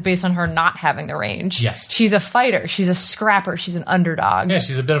persona is based on her not having the range. Yes. She's a fighter. She's a scrapper. She's an underdog. Yeah,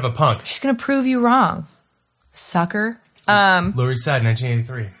 she's a bit of a punk. She's going to prove you wrong, sucker. Lower East Side,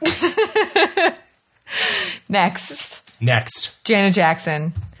 1983. Next. Janet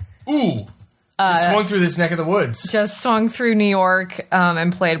Jackson. Ooh. Just swung through this neck of the woods. Just swung through New York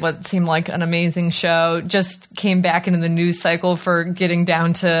and played what seemed like an amazing show. Just came back into the news cycle for getting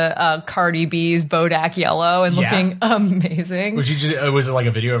down to Cardi B's Bodak Yellow and looking amazing. Was it like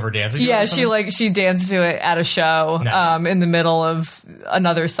a video of her dancing? Yeah, she danced to it at a show in the middle of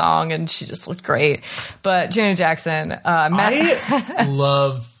another song, and she just looked great. But Janet Jackson, I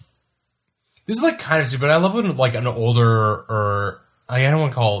love. This is like kind of stupid. I love when like an older or. I don't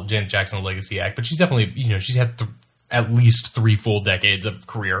want to call Janet Jackson a legacy act, but she's definitely, she's had at least 3 full decades of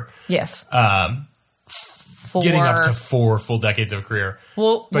career. Yes. Getting up to 4 full decades of career.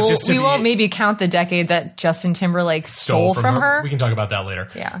 Well, we won't maybe count the decade that Justin Timberlake stole from her. We can talk about that later.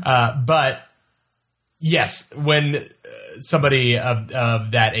 Yeah. But yes, when somebody of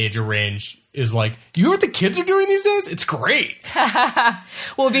that age or range is like, you hear what the kids are doing these days? It's great.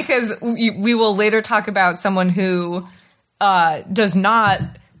 Well, because we will later talk about someone who...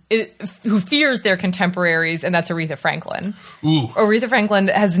 who fears their contemporaries, and that's Aretha Franklin. Ooh. Aretha Franklin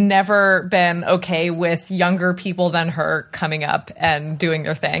has never been okay with younger people than her coming up and doing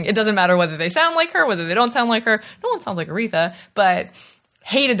their thing. It doesn't matter whether they sound like her, whether they don't sound like her. No one sounds like Aretha, but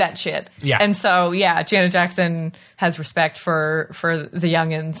hated that shit. Yeah. And so, Janet Jackson has respect for the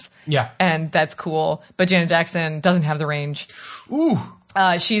youngins. Yeah. And that's cool. But Janet Jackson doesn't have the range. Ooh.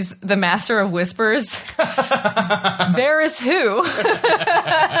 She's the master of whispers. There is who.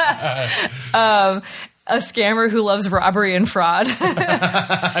 A scammer who loves robbery and fraud.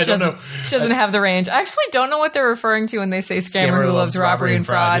 I don't know. She doesn't have the range. I actually don't know what they're referring to when they say scammer who loves robbery and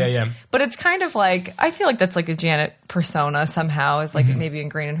fraud. Yeah. But it's kind of like, I feel like that's like a Janet persona somehow. It's like maybe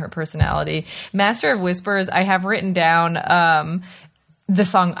ingrained in her personality. Master of Whispers, I have written down the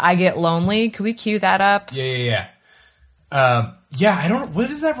song I Get Lonely. Could we cue that up? Yeah. I don't. What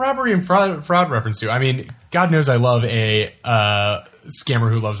is that robbery and fraud reference to? I mean, God knows I love a scammer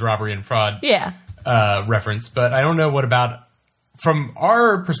who loves robbery and fraud. Yeah. Reference, but I don't know what about. From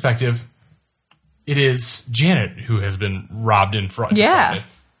our perspective, it is Janet who has been robbed and fraud. Yeah. Defrauded.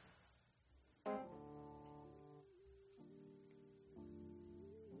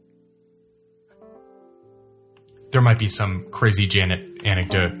 There might be some crazy Janet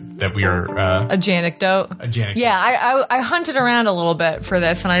anecdote that we are... a Janecdote? A Janecdote. Yeah, I hunted around a little bit for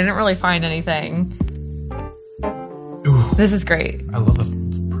this, and I didn't really find anything. Ooh, this is great. I love the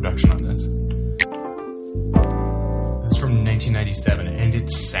production on this. This is from 1997, and it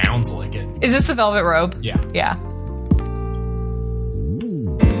sounds like it. Is this the Velvet Rope? Yeah. Yeah.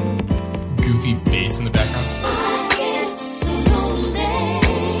 Goofy bass in the background.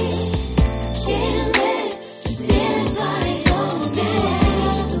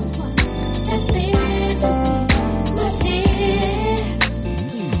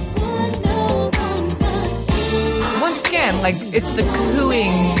 Like, it's the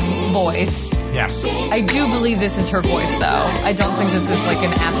cooing voice. Yeah. I do believe this is her voice, though. I don't think this is like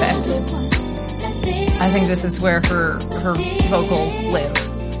an affect. I think this is where her vocals live.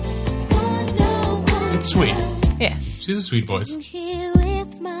 It's sweet. Yeah. She's a sweet voice. Here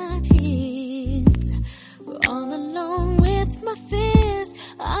with my tears, all alone with my fears.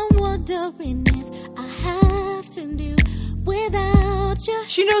 I'm wondering if I have to do without you.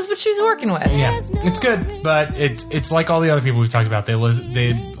 She knows what she's working with. Yeah, it's good, but it's like all the other people we've talked about. They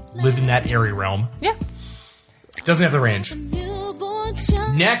live in that airy realm. Yeah. Doesn't have the range.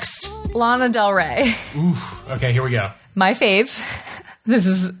 Next, Lana Del Rey. Ooh, okay, here we go. My fave. This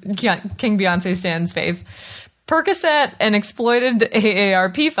is King Beyonce Stan's fave. Percocet and exploited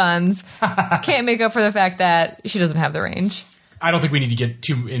AARP funds can't make up for the fact that she doesn't have the range. I don't think we need to get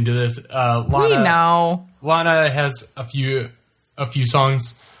too into this. Lana, we know. Lana has a few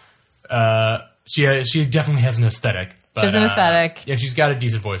songs. She definitely has an aesthetic. But, she has an aesthetic. Yeah, she's got a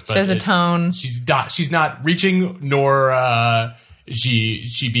decent voice. But she has a tone. She's not reaching, nor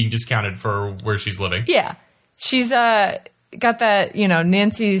she being discounted for where she's living. Yeah, she's got that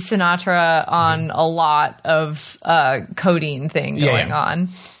Nancy Sinatra on a lot of codeine thing going on,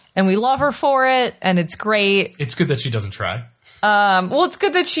 and we love her for it, and it's great. It's good that she doesn't try. Well, it's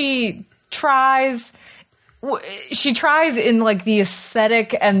good that she tries. She tries in like the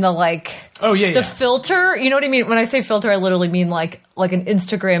aesthetic and the the filter. You know what I mean? When I say filter, I literally mean like an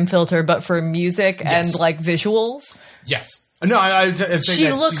Instagram filter, but for music and like visuals. Yes. No, I'm saying She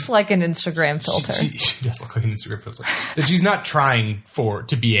that looks like an Instagram filter. She does look like an Instagram filter. That she's not trying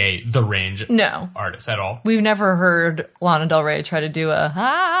to be the range No. artist at all. We've never heard Lana Del Rey try to do a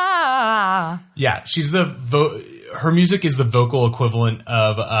Yeah, she's her music is the vocal equivalent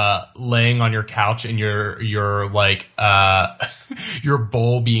of laying on your couch and your like your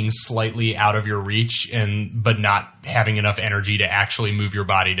bowl being slightly out of your reach but not having enough energy to actually move your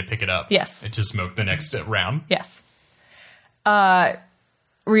body to pick it up. Yes. And to smoke the next round. Yes.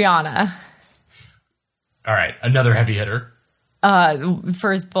 Rihanna. All right, another heavy hitter.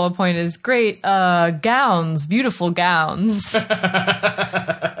 First bullet point is great. Gowns, beautiful gowns.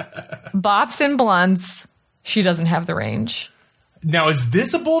 Bops and blunts. She doesn't have the range. Now, is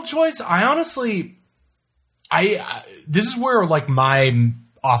this a bold choice? I honestly, this is where like my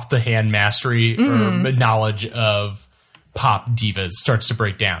off the hand mastery or knowledge of pop divas starts to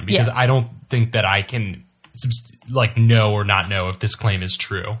break down because I don't think that I can know or not know if this claim is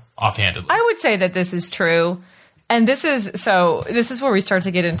true offhandedly. I would say that this is true. And this is where we start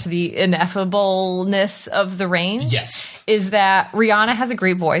to get into the ineffableness of the range. Yes. Is that Rihanna has a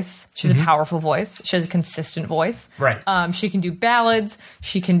great voice. She's a powerful voice. She has a consistent voice. Right. She can do ballads.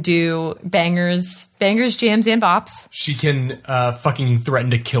 She can do bangers, jams, and bops. She can fucking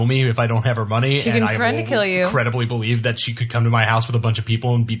threaten to kill me if I don't have her money. She can threaten to kill you. Incredibly believe that she could come to my house with a bunch of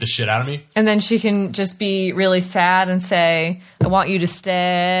people and beat the shit out of me. And then she can just be really sad and say, I want you to stay.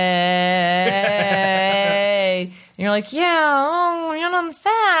 And you're like, yeah, I'm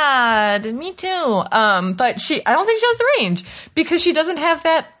sad. Me too. But I don't think she has the range because she doesn't have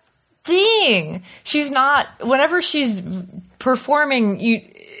that thing. She's not, whenever she's performing,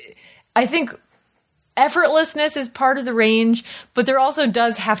 I think effortlessness is part of the range, but there also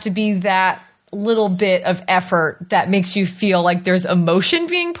does have to be that little bit of effort that makes you feel like there's emotion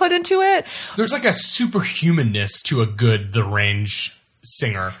being put into it. There's like a superhumanness to the range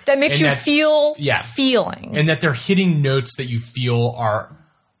singer that makes you feel feelings, and that they're hitting notes that you feel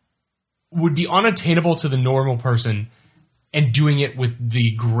would be unattainable to the normal person, and doing it with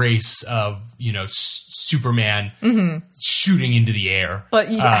the grace of Superman shooting into the air, but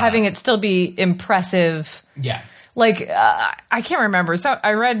having it still be impressive. Yeah. Like, I can't remember. So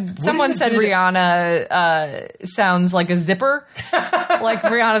I read someone said Rihanna sounds like a zipper. Like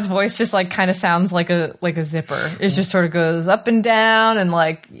Rihanna's voice just like kind of sounds like a zipper. It just sort of goes up and down and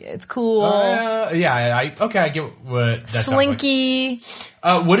like it's cool. I get what that slinky. Sounds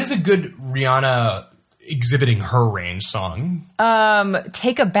like. What is a good Rihanna exhibiting her range song?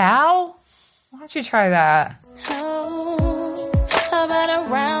 Take a Bow. Why don't you try that? Oh, how about a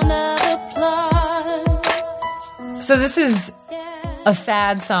round of applause? So this is a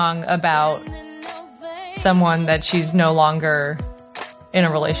sad song about someone that she's no longer in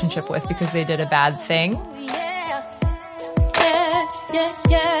a relationship with because they did a bad thing.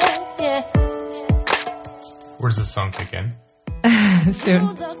 Where does this song kick in?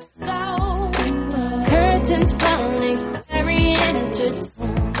 Soon. Curtains falling,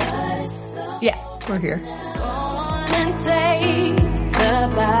 yeah, we're here. Go on and take a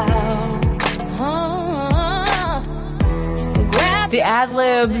bow. The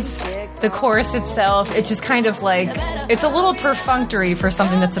ad-libs, the chorus itself, it's just kind of like, it's a little perfunctory for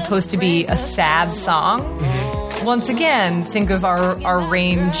something that's supposed to be a sad song. Once again, think of our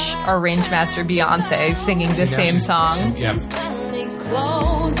range master Beyonce singing the same song. Yeah,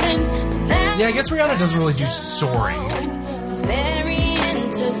 I guess Rihanna doesn't really do soaring. Very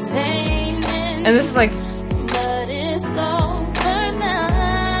entertaining. And this is like, But it's over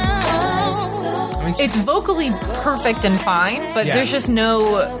now. I mean, it's vocally perfect and fine, but there's just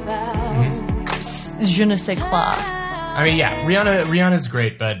no je ne sais quoi. I mean, yeah, Rihanna's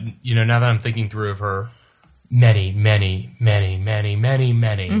great, but now that I'm thinking through of her many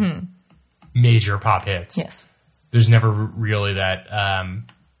major pop hits, Yes. there's never really that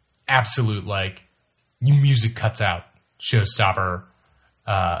absolute like music cuts out showstopper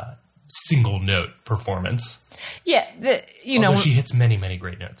single note performance. Yeah, Although she hits many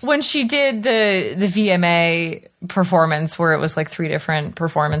great notes. when she did the VMA performance where it was like 3 different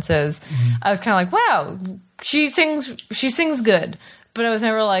performances, I was kind of like, wow, she sings good. But I was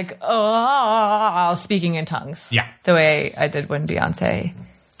never like, oh, speaking in tongues. Yeah. The way I did when Beyonce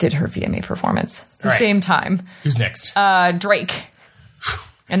did her VMA performance. At the Right. same time. Who's next? Drake.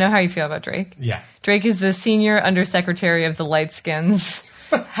 I know how you feel about Drake. Yeah. Drake is the senior undersecretary of the Lightskins.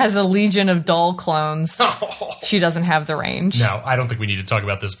 Has a legion of doll clones. She doesn't have the range. No, I don't think we need to talk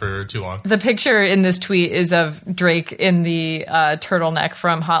about this for too long. The picture in this tweet is of Drake in the turtleneck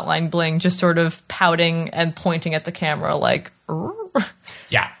from Hotline Bling, just sort of pouting and pointing at the camera like,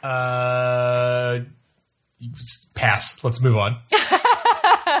 Yeah. Pass. Let's move on.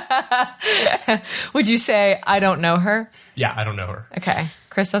 Would you say I don't know her? Yeah, I don't know her. Okay.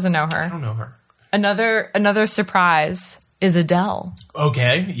 Chris doesn't know her. I don't know her. Another surprise is Adele.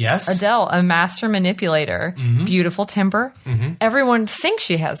 Okay, yes. Adele, a master manipulator, beautiful timbre. Mm-hmm. Everyone thinks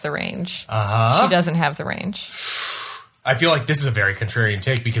she has the range. Uh-huh. She doesn't have the range. I feel like this is a very contrarian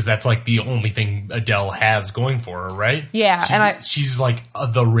take because that's like the only thing Adele has going for her, right? Yeah, she's like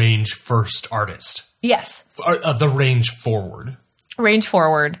the range first artist. Yes. The range forward. Range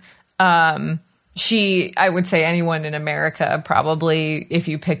forward. I would say anyone in America probably, if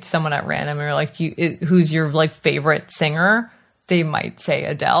you picked someone at random and you're like, who's your like favorite singer, they might say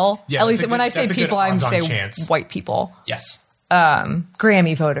Adele. Yeah, at least when I say people, I say chance. white people. Yes.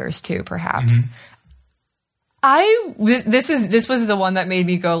 Grammy voters too, perhaps. This was the one that made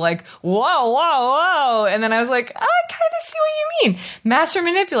me go like, whoa, and then I was like, I kind of see what you mean. Master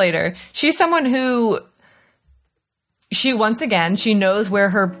manipulator. She's someone who she knows where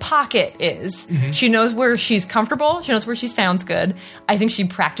her pocket is. She knows where she's comfortable. She knows where she sounds good. I think she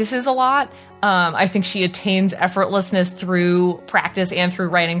practices a lot. I think she attains effortlessness through practice and through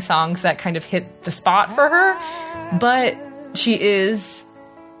writing songs that kind of hit the spot for her. But she is...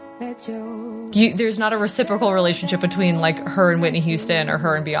 there's not a reciprocal relationship between like her and Whitney Houston or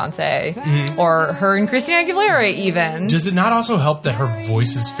her and Beyonce or her and Christina Aguilera even. Does it not also help that her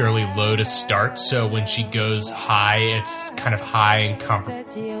voice is fairly low to start, so when she goes high, it's kind of high in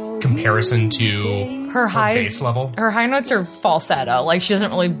comparison to her bass level? Her high notes are falsetto. Like she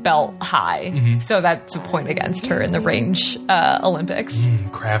doesn't really belt high. So that's a point against her in the range Olympics.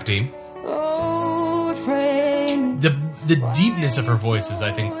 Crafty. The deepness of her voice is,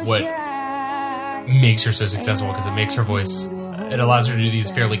 I think, what makes her so successful, because it makes her voice, it allows her to do these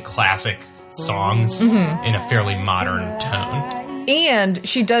fairly classic songs in a fairly modern tone. And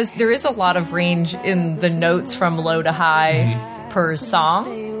there is a lot of range in the notes from low to high per song,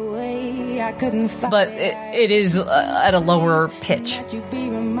 but it is at a lower pitch. You be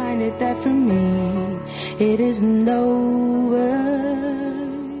reminded that for me, it isn't over.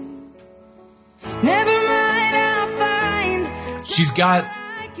 Never mind, I'll find. She's got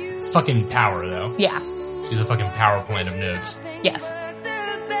fucking power, though. Yeah. She's a fucking power plant of notes. Yes.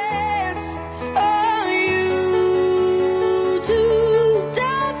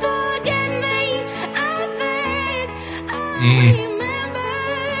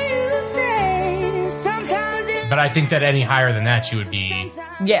 But I think that any higher than that, she would be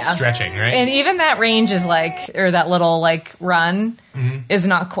stretching, right? And even that range is like, or that little like run is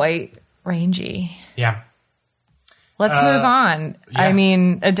not quite rangy. Yeah. Let's move on. Yeah. I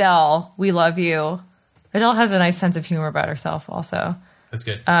mean, Adele, we love you. Adele has a nice sense of humor about herself also. That's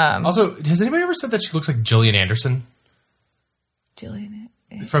good. Also, has anybody ever said that she looks like Gillian Anderson? Gillian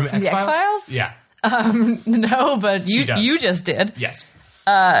From X-Files? X-Files? Yeah. No, but you just did. Yes.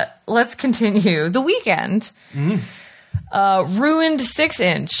 Let's continue. The Weeknd ruined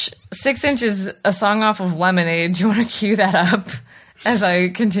 6-inch. 6-inch is a song off of Lemonade. Do you want to cue that up as I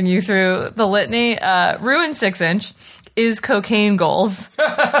continue through the litany? Ruined 6-inch is Cocaine Goals.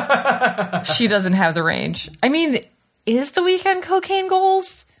 She doesn't have the range. I mean, is The Weeknd Cocaine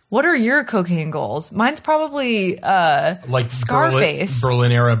Goals? What are your cocaine goals? Mine's probably like Scarface.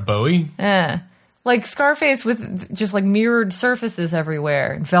 Berlin era Bowie? Like Scarface with just like mirrored surfaces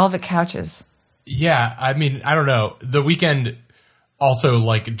everywhere and velvet couches. Yeah, I mean, I don't know. The Weeknd also,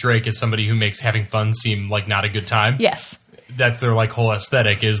 like Drake, is somebody who makes having fun seem like not a good time. Yes. That's their like whole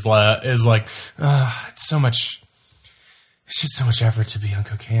aesthetic is like it's so much. It's just so much effort to be on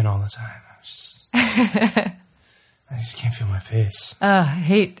cocaine all the time. I just can't feel my face. I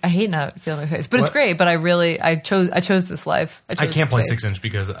hate not feeling my face, but it's great. But I chose this life. I can't play 6-inch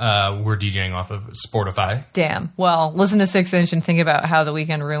because we're DJing off of Sportify. Damn. Well, listen to 6-inch and think about how The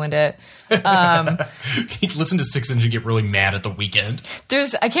Weeknd ruined it. Listen to 6-inch and get really mad at The Weeknd.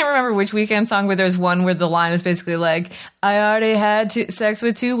 I can't remember which Weeknd song, but there's one where the line is basically like, I already had sex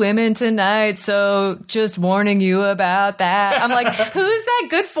with 2 women tonight, so just warning you about that. I'm like, who's that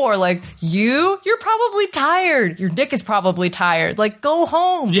good for? Like, you're probably tired. Your dick is probably tired. Like, go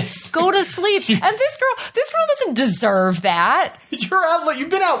home. Yes. Go to sleep. And this girl doesn't deserve that. You've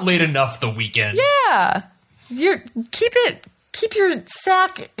been out late enough, The Weeknd. Yeah. Keep your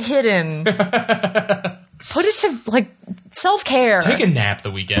sack hidden. Put it to, like, self-care. Take a nap, The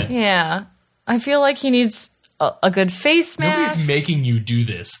Weeknd. Yeah. I feel like he needs a good face mask. Nobody's making you do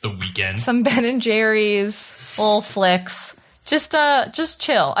this, The Weeknd. Some Ben & Jerry's, little flicks. Just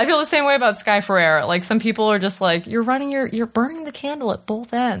chill. I feel the same way about Sky Ferreira. Like, some people are just like, you're burning the candle at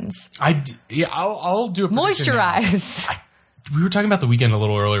both ends. I'll do a prediction Moisturize. now. we were talking about The Weeknd a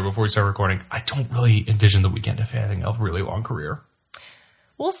little earlier before we started recording. I don't really envision The Weeknd having a really long career.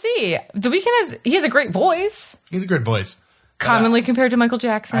 We'll see. The Weeknd has a great voice. He's a good voice. Commonly compared to Michael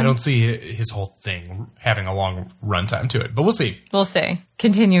Jackson. I don't see his whole thing having a long runtime to it, but we'll see. We'll see.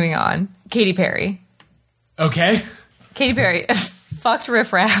 Continuing on. Katy Perry. Okay. Katy Perry. Fucked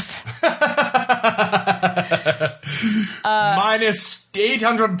Riff Raff. Minus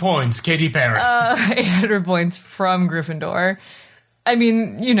 800 points, Katy Perry. 800 points from Gryffindor. I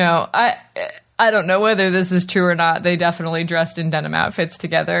mean, you know, I don't know whether this is true or not. They definitely dressed in denim outfits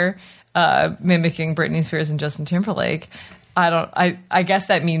together, mimicking Britney Spears and Justin Timberlake. I guess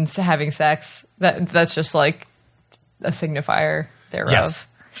that means having sex. That's just like a signifier thereof.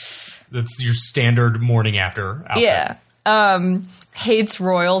 Yes. That's your standard morning after outfit. Yeah. Hates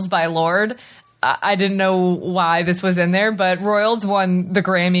Royals by Lorde. I didn't know why this was in there, but Royals won the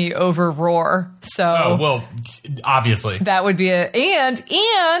Grammy over Roar. So, Oh, well, obviously. that would be it.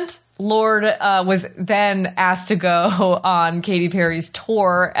 And Lorde was then asked to go on Katy Perry's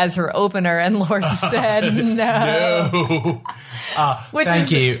tour as her opener, and Lorde said no. Which Thank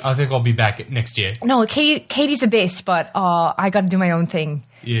is, you. I think I'll be back next year. No, Katie's the best, but I got to do my own thing.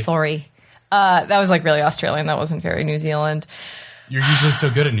 Yeah. Sorry. That was like really Australian. That wasn't very New Zealand. You're usually so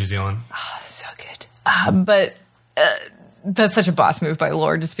good at New Zealand. So good. But that's such a boss move by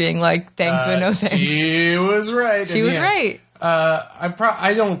Lorde, just being like, thanks, but no thanks. She was right. She was right.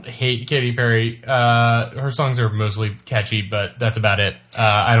 I don't hate Katy Perry. Her songs are mostly catchy, but that's about it.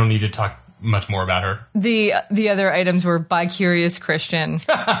 I don't need to talk much more about her. The other items were by Curious Christian,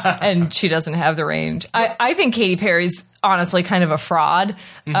 and she doesn't have the range. I think Katy Perry's honestly kind of a fraud.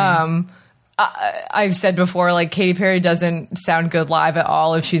 Mm-hmm. I've said before, like, Katy Perry doesn't sound good live at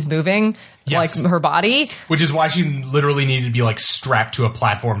all if she's moving, Yes. like her body. Which is why she literally needed to be like strapped to a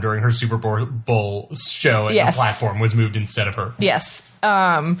platform during her Super Bowl show, and Yes. the platform was moved instead of her. Yes.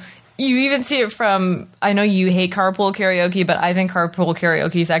 You even see it from, I know you hate carpool karaoke, but I think carpool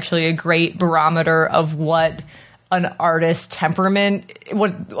karaoke is actually a great barometer of what an artist's temperament,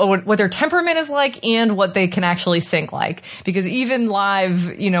 what their temperament is like, and what they can actually sing like. Because even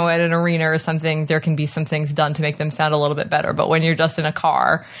live, you know, at an arena or something, there can be some things done to make them sound a little bit better. But when you're just in a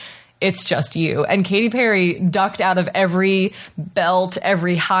car, it's just you. And Katy Perry ducked out of every belt,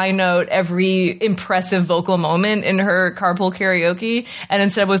 every high note, every impressive vocal moment in her carpool karaoke, and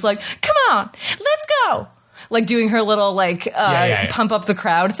instead was like, come on, let's go. Like doing her little like pump up the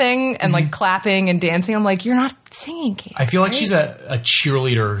crowd thing and like clapping and dancing. I'm like, you're not singing, Katy. I feel like she's a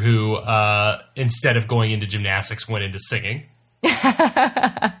cheerleader who, instead of going into gymnastics, went into singing.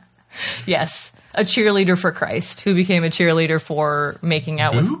 Yes. A cheerleader for Christ who became a cheerleader for making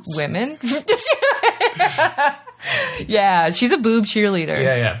out Boobs? with women. Yeah, she's a boob cheerleader.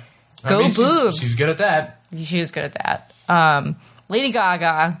 Yeah. Go boobs. She's good at that. She is good at that. Lady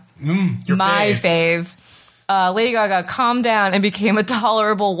Gaga, Your my fave. fave. Lady Gaga calmed down and became a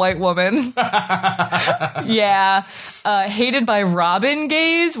tolerable white woman. Yeah. Hated by Robin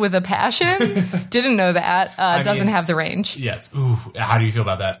gays with a passion. Didn't know that. Doesn't have the range. Yes. Ooh, how do you feel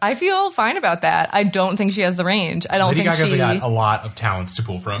about that? I feel fine about that. I don't think she has the range. I don't Lady think Gaga's she... got a lot of talents to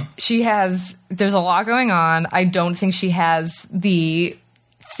pull from. She has... There's a lot going on. I don't think she has the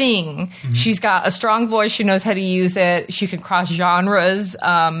thing. Mm-hmm. She's got a strong voice. She knows how to use it. She can cross genres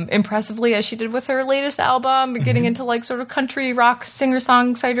impressively, as she did with her latest album, getting into like sort of country rock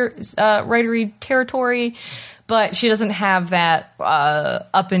singer-songwriter writery territory. But she doesn't have that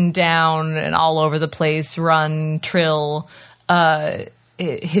up and down and all over the place run, trill,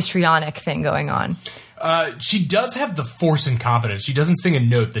 histrionic thing going on. She does have the force and confidence. She doesn't sing a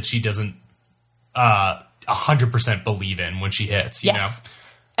note that she doesn't 100% believe in when she hits, you know?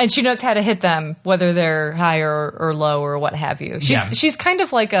 And she knows how to hit them, whether they're high or low or what have you. She's kind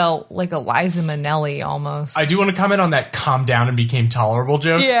of like a Liza Minnelli almost. I do want to comment on that "calm down and became tolerable"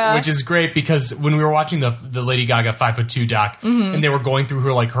 joke, which is great because when we were watching the Lady Gaga 5'2" doc, and they were going through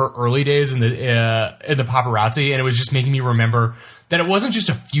her early days in the paparazzi, and it was just making me remember that it wasn't just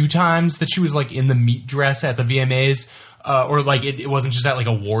a few times that she was like in the meat dress at the VMAs. Or like it wasn't just at like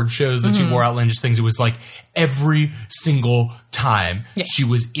award shows that she wore outlandish things. It was like every single time she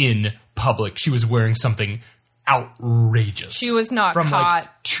was in public, she was wearing something outrageous. She was not from caught. like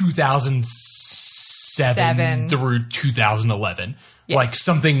 2007 through 2011. Yes. Like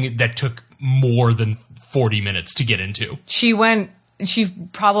something that took more than 40 minutes to get into. She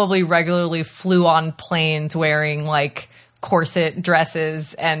probably regularly flew on planes wearing like corset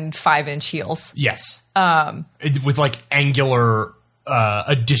dresses and 5-inch heels. Yes. With like angular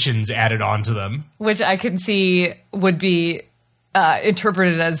additions added onto them, which I can see would be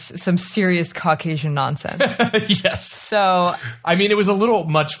interpreted as some serious Caucasian nonsense. Yes. So, I mean, it was a little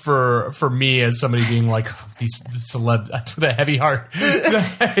much for me as somebody being like, these celebs, with a heavy heart.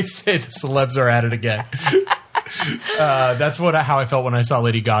 I say the celebs are at it again. That's how I felt when I saw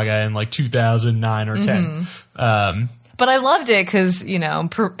Lady Gaga in like 2009 or 10. But I loved it because,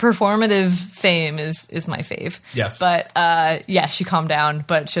 performative fame is my fave. Yes. But, she calmed down,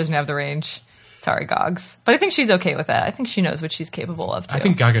 but she doesn't have the range. Sorry, Gogs. But I think she's okay with that. I think she knows what she's capable of, too. I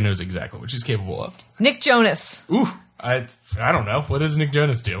think Gaga knows exactly what she's capable of. Nick Jonas. Ooh, I don't know. What does Nick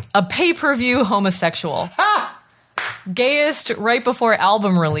Jonas do? A pay-per-view homosexual. Gayest right before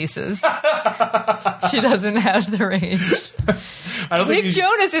album releases. She doesn't have the range. Nick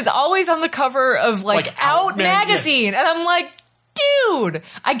Jonas is always on the cover of like Out magazine, and I'm like, dude,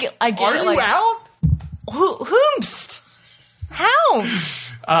 I get Are it. you out? Whomst? How?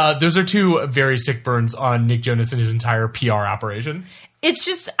 Those are two very sick burns on Nick Jonas and his entire PR operation. It's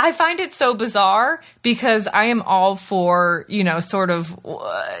just, I find it so bizarre because I am all for, there's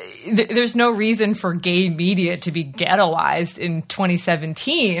no reason for gay media to be ghettoized in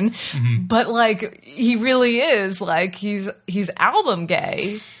 2017, but like, he really is, like, he's album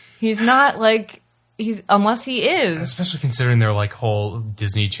gay. He's not like, unless he is. Especially considering their like whole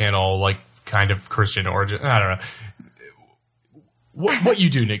Disney Channel, like kind of Christian origin. I don't know. What you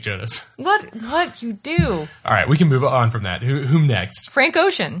do, Nick Jonas? What you do? All right, we can move on from that. Whom next? Frank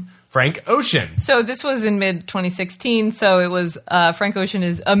Ocean. Frank Ocean. So this was in mid 2016. So it was Frank Ocean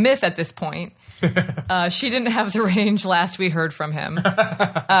is a myth at this point. She didn't have the range last we heard from him.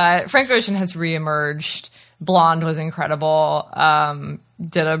 Frank Ocean has reemerged. Blonde was incredible.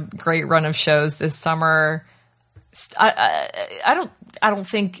 Did a great run of shows this summer. I don't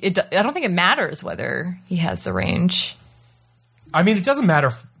think it matters whether he has the range. I mean, it doesn't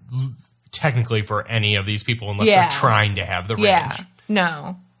matter technically for any of these people unless they're trying to have the range. Yeah.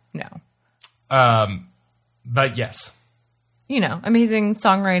 No. But yes. Amazing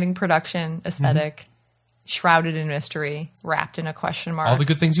songwriting, production, aesthetic, shrouded in mystery, wrapped in a question mark. All the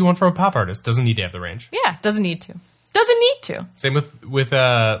good things you want from a pop artist. Doesn't need to have the range. Yeah, doesn't need to. Doesn't need to. Same with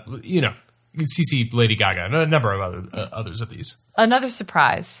CC, Lady Gaga, and a number of others of these. Another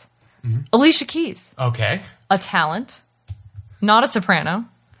surprise. Alicia Keys. Okay. A talent. Not a soprano,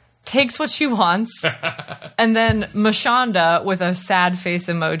 takes what she wants, and then Mashonda with a sad face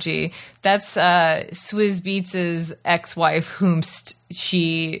emoji. That's Swizz Beatz' ex-wife, whom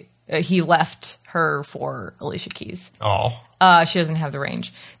he left her for Alicia Keys. Oh, she doesn't have the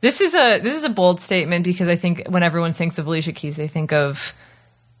range. This is a bold statement because I think when everyone thinks of Alicia Keys, they think of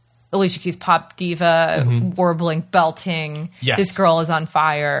Alicia Keys, pop diva, warbling, belting. Yes. This girl is on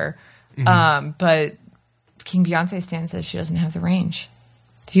fire, but King Beyonce Stan says she doesn't have the range.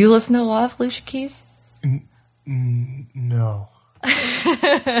 Do you listen to a lot of Alicia Keys? No.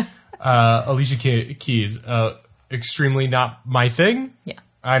 Alicia Keys, extremely not my thing. Yeah.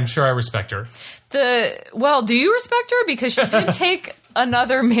 I'm sure I respect her. Do you respect her? Because she did take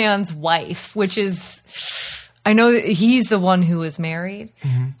another man's wife, which is, I know that he's the one who was married.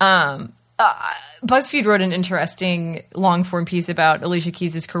 BuzzFeed wrote an interesting long-form piece about Alicia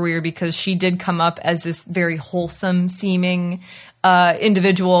Keys' career because she did come up as this very wholesome-seeming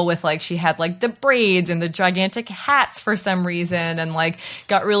individual with, like, she had, like, the braids and the gigantic hats for some reason and, like,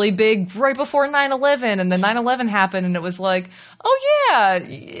 got really big right before 9/11, and then 9/11 happened, and it was like, oh, yeah,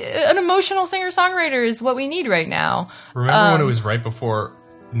 an emotional singer-songwriter is what we need right now. Remember when it was right before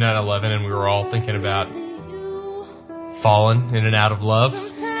 9/11 and we were all thinking about falling in and out of love?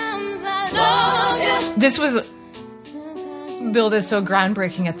 This was billed as so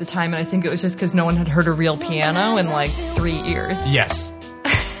groundbreaking at the time, and I think it was just because no one had heard a real piano in like 3 years. Yes.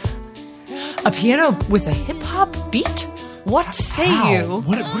 A piano with a hip-hop beat? What say you?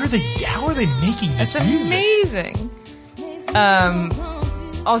 What are they? How are they making this music? Amazing.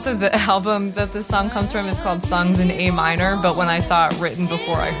 Also, the album that this song comes from is called Songs in A Minor, but when I saw it written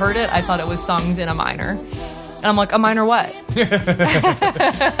before I heard it, I thought it was Songs in a Minor. And I'm like, a minor what?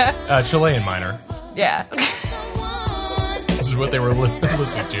 Chilean minor. Yeah. This is what they were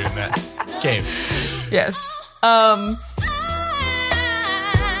listening to in that cave. Yes.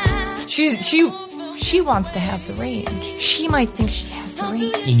 She wants to have the range. She might think she has the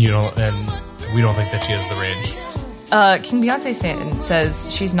range. And we don't think that she has the range. King Beyonce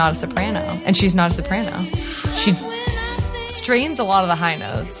says she's not a soprano, and she's not a soprano. She strains a lot of the high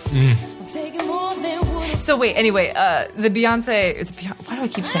notes. So wait, anyway, the Beyonce, why do I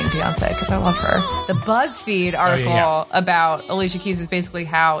keep saying Beyonce? Because I love her. The BuzzFeed article about Alicia Keys is basically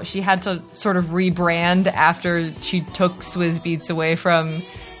how she had to sort of rebrand after she took Swizz Beatz away from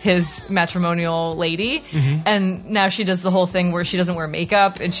his matrimonial lady. And now she does the whole thing where she doesn't wear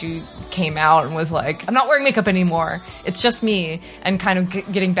makeup, and she came out and was like, I'm not wearing makeup anymore. It's just me. And kind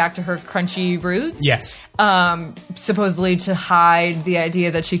of getting back to her crunchy roots. Yes. Supposedly to hide the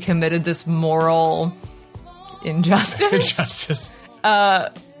idea that she committed this moral injustice. Injustice. I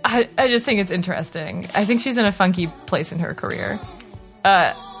just think it's interesting. I think she's in a funky place in her career.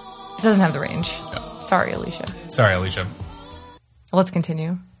 Doesn't have the range. No. Sorry, Alicia. Sorry, Alicia. Let's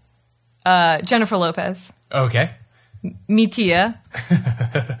continue. Jennifer Lopez. Okay. Mi tia.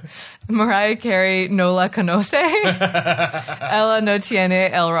 Mariah Carey no la conoce. Ella no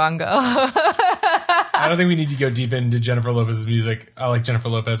tiene el rango. I don't think we need to go deep into Jennifer Lopez's music. I like Jennifer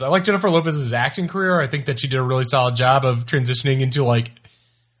Lopez. I like Jennifer Lopez's acting career. I think that she did a really solid job of transitioning into like...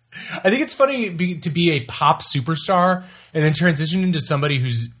 I think it's funny to be a pop superstar and then transition into somebody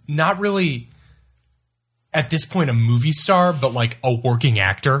who's not really, at this point, a movie star, but like a working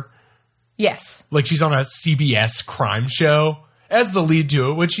actor. Yes. Like she's on a CBS crime show as the lead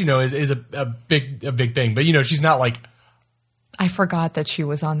to it, which, you know, is a big thing. But, you know, she's not like... I forgot that she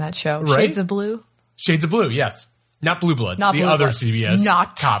was on that show. Right? Shades of Blue? Shades of Blue, yes. Not Blue Bloods. Not the Blue other Bloods. CBS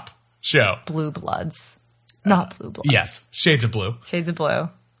Not top show. Blue Bloods. Not Blue Bloods. Yes. Shades of Blue. Shades of Blue.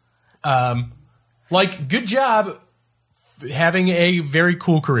 Like, good job having a very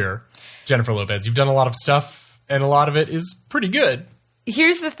cool career, Jennifer Lopez. You've done a lot of stuff, and a lot of it is pretty good.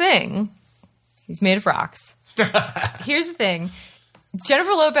 Here's the thing. He's made of rocks. Here's the thing.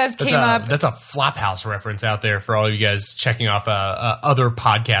 Jennifer Lopez came up... That's a Flophouse reference out there for all you guys checking off other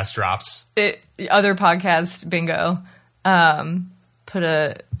podcast drops. Other podcast bingo. Put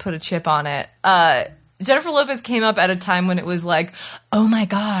a chip on it. Jennifer Lopez came up at a time when it was like, oh my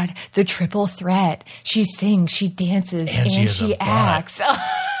God, the triple threat. She sings, she dances, and she acts.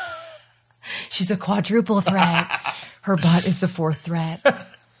 She's a quadruple threat. Her butt is the fourth threat.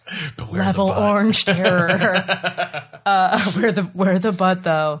 Level orange terror. Where the butt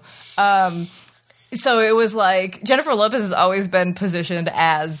though? So it was like Jennifer Lopez has always been positioned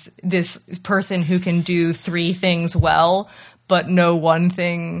as this person who can do three things well, but no one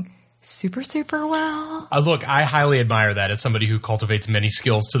thing super well. Look, I highly admire that as somebody who cultivates many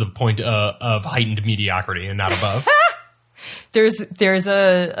skills to the point of heightened mediocrity and not above. There's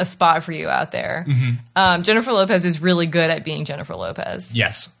a spot for you out there. Mm-hmm. Jennifer Lopez is really good at being Jennifer Lopez.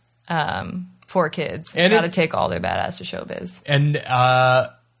 Yes. 4 kids. And got to take all their badass to showbiz. And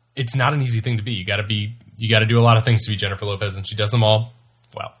it's not an easy thing to be. You got to do a lot of things to be Jennifer Lopez, and she does them all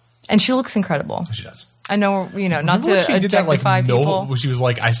well. And she looks incredible. She does. I know, not to she did that, objectify people. When she was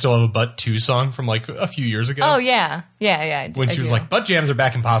like, I Still Have a Butt 2 song from like a few years ago. Oh, yeah. Yeah. When she was like, butt jams are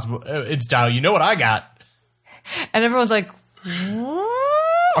back in possible in style. You know what I got? And everyone's like,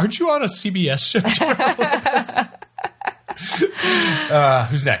 what? Aren't you on a CBS show, Jennifer Lopez?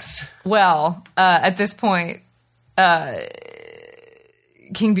 Who's next? Well, at this point, King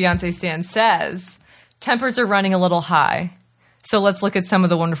Beyonce Stan says, tempers are running a little high. So let's look at some of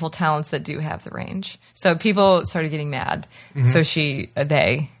the wonderful talents that do have the range. So people started getting mad. Mm-hmm. So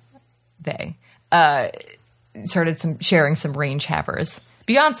they started sharing some range havers.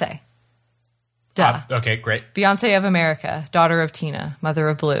 Beyonce. Duh. Okay, great. Beyonce of America, daughter of Tina, mother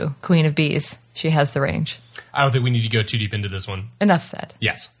of Blue, queen of bees. She has the range. I don't think we need to go too deep into this one. Enough said.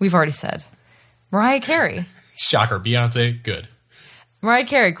 Yes. We've already said. Mariah Carey. Shocker. Beyonce, good. Mariah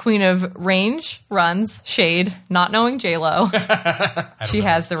Carey, queen of range, runs, shade, not knowing J-Lo. She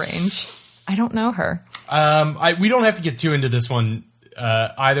has the range. I don't know her. We don't have to get too into this one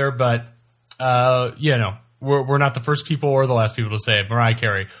either, but we're not the first people or the last people to say it. Mariah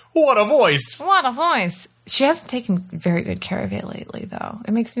Carey, what a voice! What a voice! She hasn't taken very good care of it lately, though.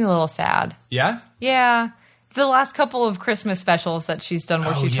 It makes me a little sad. Yeah? Yeah. The last couple of Christmas specials that she's done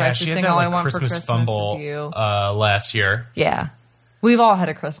where she tries to sing All I Want for Christmas fumble, Is You. Last year. Yeah. We've all had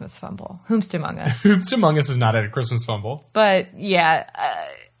a Christmas fumble. Whomst among us. Whomst among us has not had a Christmas fumble. But, yeah.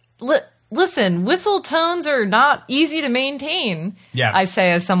 Listen, whistle tones are not easy to maintain. Yeah. I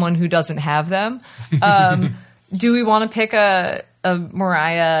say as someone who doesn't have them. Do we want to pick a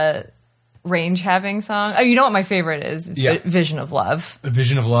Mariah range-having song? Oh, you know what my favorite is? It's Vision of Love.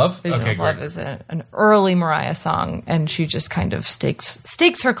 Vision of Love? Vision of Love is an early Mariah song, and she just kind of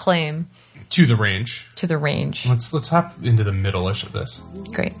stakes her claim. To the range. To the range. Let's hop into the middle-ish of this.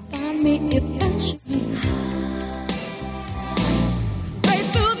 Great. And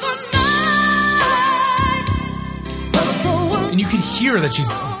you can hear that she's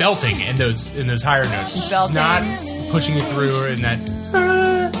belting in those higher notes. She's belting. She's not pushing it through in that.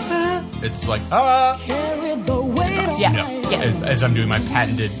 It's like Yeah. No, yes. as I'm doing my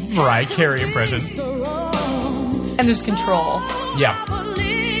patented Mariah Carey impression. And there's control. Yeah.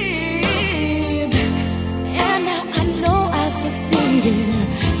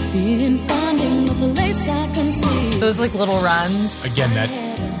 Those like little runs. Again, that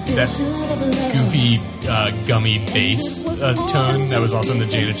goofy, gummy bass tone that was also in the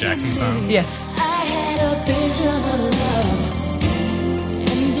Janet Jackson song. Yes. I had a vision of love,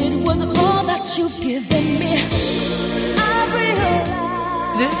 and it was all that you've given me. I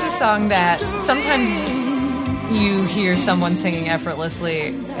realized This is a song that sometimes you hear someone singing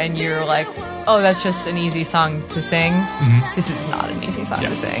effortlessly and you're like, oh, that's just an easy song to sing. Mm-hmm. This is not an easy song to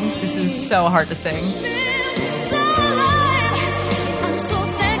Yes. sing. This is so hard to sing. I'm so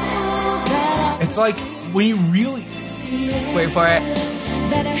thankful that It's like when you really... Wait for it.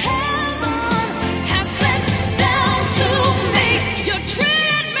 that heaven has sent down to me. You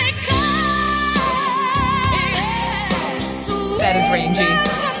treat me kind. So That is rangy.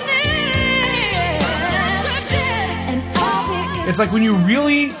 It's like when you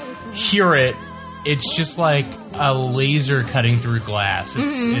really hear it, it's just like a laser cutting through glass.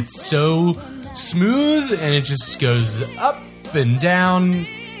 It's so smooth and it just goes up and down.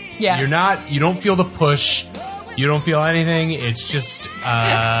 Yeah. You don't feel the push. You don't feel anything. It's just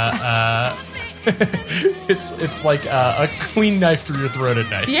it's like a clean knife through your throat at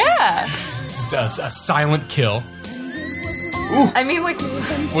night. Yeah. Just a silent kill. I mean, like,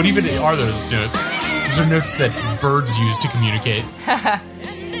 What even are those notes? Those are notes that birds use to communicate.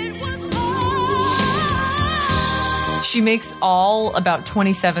 she makes all about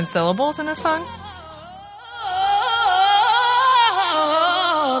 27 syllables in a song.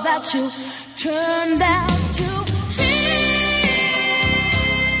 Oh, that you turned out to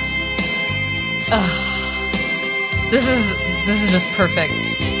This is just perfect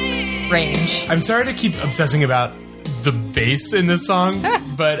range. I'm sorry to keep obsessing about the bass in this song,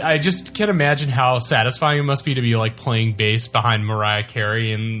 but I just can't imagine how satisfying it must be to be like playing bass behind Mariah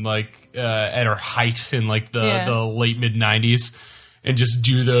Carey and like at her height in like the late mid 90s, and just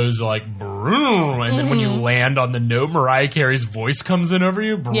do those like broom, and then when you land on the note, Mariah Carey's voice comes in over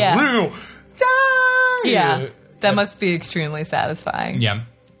you. Broom. Yeah. That must be extremely satisfying. Yeah.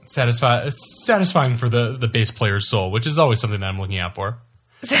 Satisfying for the bass player's soul, which is always something that I'm looking out for.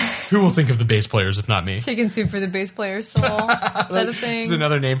 Who will think of the bass players if not me? Chicken soup for the bass player's soul. Is that a thing? It's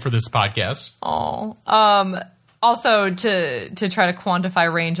another name for this podcast. Oh. Also, to try to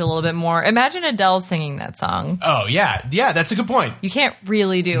quantify range a little bit more, imagine Adele singing that song. Oh, yeah. Yeah, that's a good point. You can't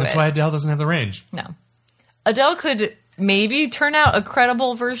really do That's it. why Adele doesn't have the range. No. Adele could maybe turn out a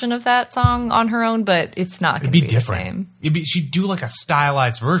credible version of that song on her own, but it's not going to It'd be be different. the same. She'd do like a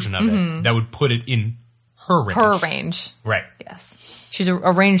stylized version of it that would put it in her range. Her range. Right. Yes. She's a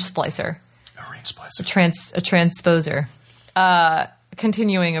range splicer. A range splicer. A transposer.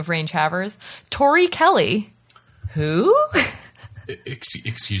 Continuing of range havers. Tori Kelly. Who?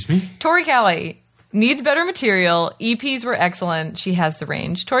 Excuse me? Tori Kelly needs better material. EPs were excellent. She has the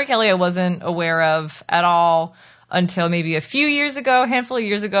range. Tori Kelly I wasn't aware of at all until maybe a handful of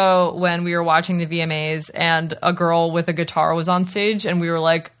years ago, when we were watching the VMAs and a girl with a guitar was on stage, and we were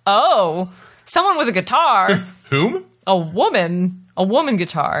like, oh, someone with a guitar. Whom? A woman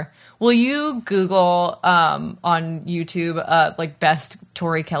guitar. Will you Google on YouTube like best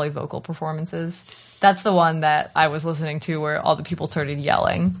Tori Kelly vocal performances? That's the one that I was listening to where all the people started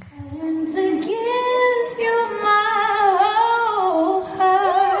yelling. and to give you my whole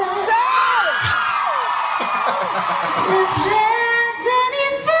heart. If there's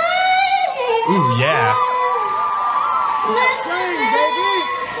anybody, Ooh, yeah. listen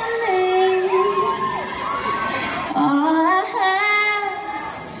to me. All I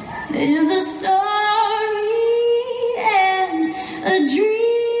have is a story and a dream.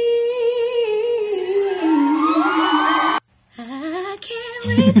 I can't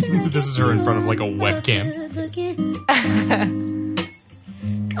wait to This is her in front of like a webcam.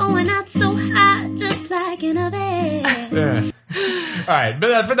 Going out so hot, just like in a bed. All right,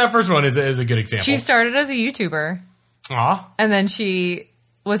 but that first one is a good example. She started as a YouTuber, Aw. and then she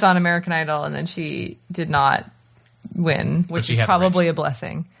was on American Idol, and then she did not win, which she is had the probably a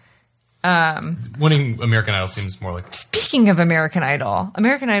blessing. Winning American Idol seems more like... Speaking of American Idol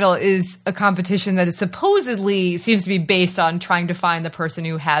is a competition that is supposedly seems to be based on trying to find the person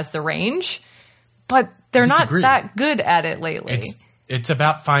who has the range, but they're Disagree. not that good at it lately. It's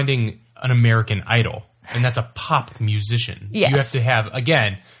about finding an American Idol, and that's a pop musician. Yes. You have to have,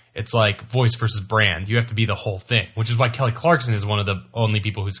 again, it's like voice versus brand. You have to be the whole thing, which is why Kelly Clarkson is one of the only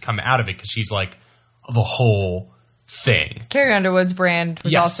people who's come out of it, because she's like the whole thing. Carrie Underwood's brand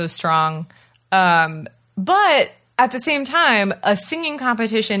was Yes. also strong. But at the same time, a singing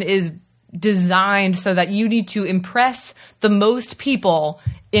competition is designed so that you need to impress the most people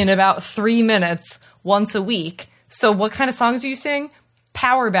in about 3 minutes once a week. So what kind of songs do you sing?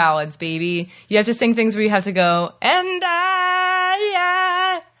 power ballads, baby. You have to sing things where you have to go, and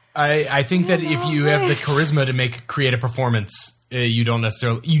I think that if you have the charisma to create a performance, you don't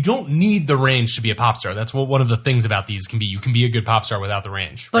need the range to be a pop star. That's what one of the things about these can be. You can be a good pop star without the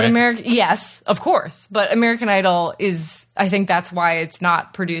range. But right? Yes, of course. But American Idol I think that's why it's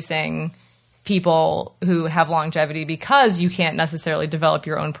not producing people who have longevity, because you can't necessarily develop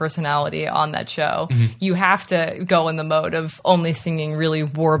your own personality on that show. Mm-hmm. You have to go in the mode of only singing really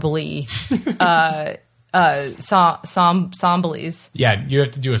warbly samblies. Yeah, you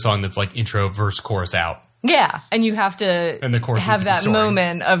have to do a song that's like intro, verse, chorus out. Yeah, and you have to And the chorus have needs to be that soaring.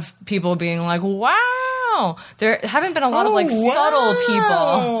 moment of people being like, wow. There haven't been a lot of like subtle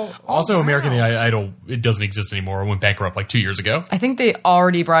people. Also, American Idol, it doesn't exist anymore. It went bankrupt like 2 years ago. I think they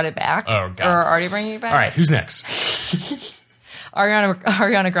already brought it back. Oh, God. Or are already bringing it back. All right, who's next?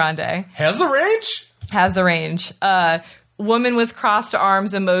 Ariana Grande Has the range? has the range. Woman with crossed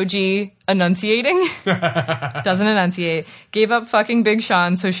arms emoji enunciating. Doesn't enunciate. Gave up fucking Big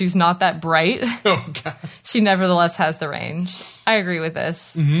Sean, so she's not that bright. Oh, God. She nevertheless has the range. I agree with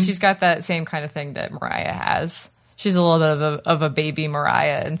this. Mm-hmm. She's got that same kind of thing that Mariah has. She's a little bit of a baby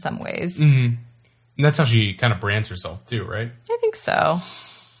Mariah in some ways. Mm-hmm. And that's how she kind of brands herself, too, right? I think so.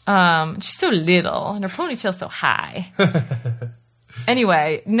 She's so little, and her ponytail's so high.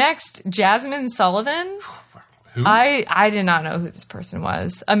 Anyway, next, Jasmine Sullivan. Who? I did not know who this person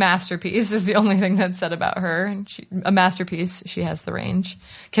was. A masterpiece is the only thing that's said about her. And a masterpiece. She has the range.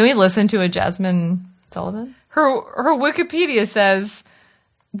 Can we listen to a Jasmine Sullivan? Her Wikipedia says,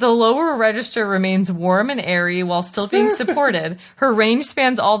 the lower register remains warm and airy while still being supported. Her range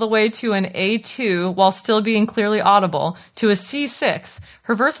spans all the way to an A2 while still being clearly audible to a C6.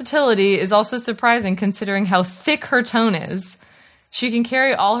 Her versatility is also surprising considering how thick her tone is. She can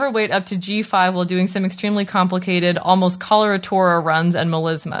carry all her weight up to G5 while doing some extremely complicated, almost coloratura runs and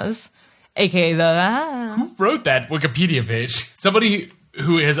melismas, aka the... Who wrote that Wikipedia page? Somebody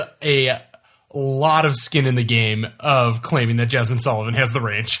who has a lot of skin in the game of claiming that Jasmine Sullivan has the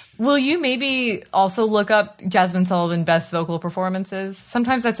range. Will you maybe also look up Jasmine Sullivan best vocal performances?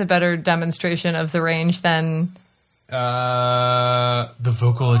 Sometimes that's a better demonstration of the range than... The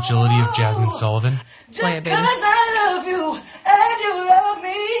vocal agility of Jasmine Sullivan. Play it, Just baby. 'cause I love you and you love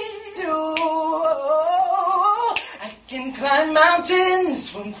me too. I can climb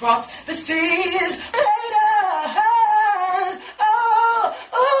mountains, swim across the seas.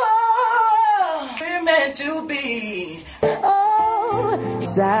 We're meant to be.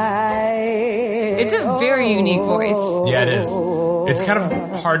 It's a very unique voice. Yeah, it is. It's kind of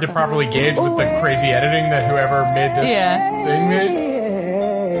hard to properly gauge with the crazy editing that whoever made this thing made.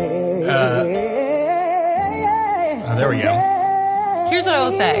 There we go. Here's what I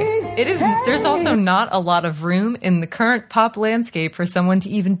will say. There's also not a lot of room in the current pop landscape for someone to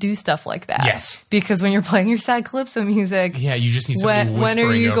even do stuff like that. Yes. Because when you're playing your sad calypso music, Yeah, you just need somebody whispering when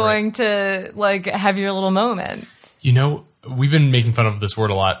are you over going it. to like have your little moment? You know, we've been making fun of this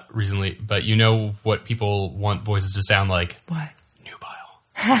word a lot recently, but you know what people want voices to sound like? What? Nubile.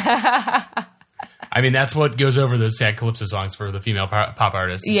 I mean, that's what goes over those sad calypso songs for the female pop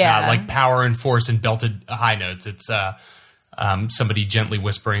artists. It's Yeah. not like power and force and belted high notes. It's somebody gently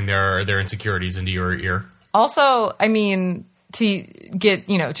whispering their insecurities into your ear. Also, I mean, to get,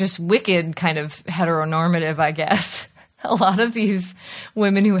 just wicked kind of heteronormative, I guess. A lot of these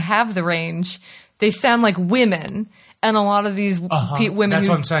women who have the range, they sound like women. And a lot of these women That's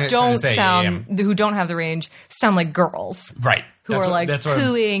who what I'm trying to don't say. hither Yeah. who don't have the range sound like girls. Right. Who are like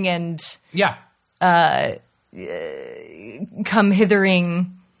cooing and Yeah. come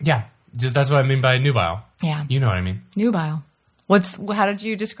hithering. Yeah. Just that's what I mean by nubile. Yeah. You know what I mean. Nubile. How did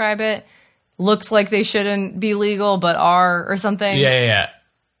you describe it? Looks like they shouldn't be legal, but are, or something? Yeah.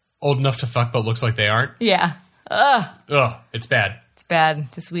 Old enough to fuck, but looks like they aren't. Yeah. Ugh, it's bad. It's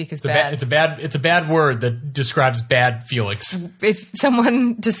bad. This week is bad. It's a bad word that describes bad feelings. If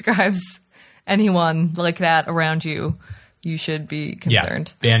someone describes anyone like that around you, you should be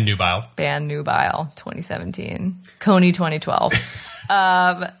concerned. Yeah. Ban nubile. Ban nubile 2017. Coney 2012.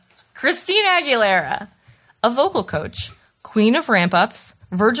 Christina Aguilera, a vocal coach, queen of ramp-ups,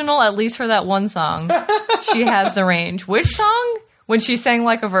 virginal at least for that one song. She has the range. Which song? When she sang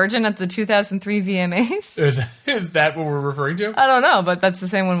Like a Virgin at the 2003 VMAs? Is that what we're referring to? I don't know, but that's the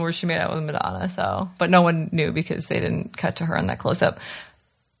same one where she made out with Madonna. So, but no one knew because they didn't cut to her on that close-up.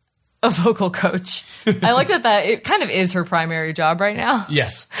 A vocal coach. I like that it kind of is her primary job right now.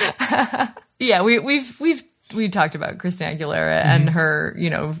 Yes. Yeah, we talked about Christina Aguilera and her,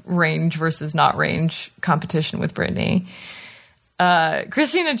 range versus not range competition with Britney.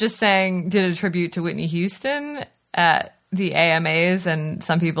 Christina just did a tribute to Whitney Houston at the AMAs, and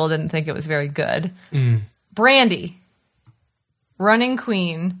some people didn't think it was very good. Brandy, running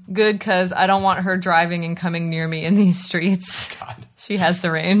queen, good because I don't want her driving and coming near me in these streets. God. She has the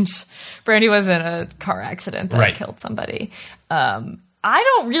range. Brandy was in a car accident that killed somebody. I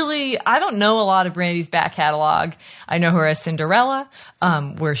don't know a lot of Brandy's back catalog. I know her as Cinderella,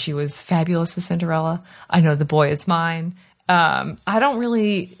 where she was fabulous as Cinderella. I know The Boy Is Mine. I don't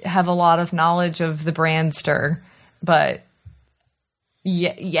really have a lot of knowledge of the Brandster, but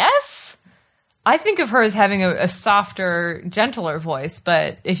yes, I think of her as having a softer, gentler voice.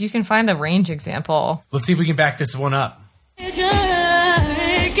 But if you can find a range example, Let's see if we can back this one up.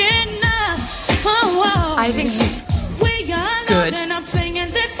 I think she's good.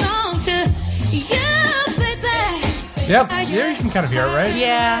 Yep, there you can kind of hear it, right?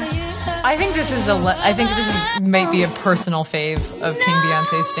 Yeah, I think this is might be a personal fave of King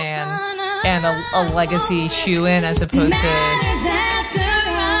Beyonce Stan and a legacy shoe-in as opposed to.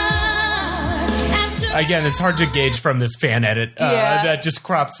 Again, it's hard to gauge from this fan edit that just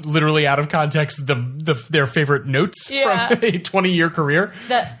crops literally out of context their favorite notes from a 20-year career.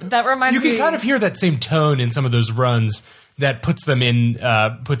 That reminds me. You can kind of hear that same tone in some of those runs that puts them in,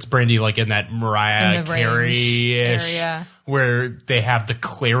 puts Brandy like in that Mariah Carey-ish area, where they have the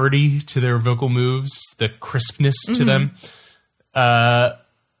clarity to their vocal moves, the crispness to them.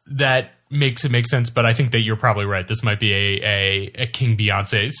 That makes it make sense, but I think that you're probably right. This might be a King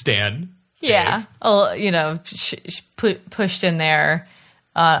Beyonce stan. Yeah, pushed in there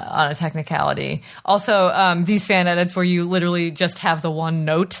on a technicality. Also, these fan edits where you literally just have the one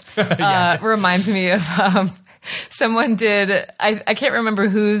note reminds me of someone did. I can't remember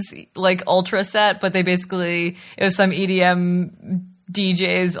whose like ultra set, but it was some EDM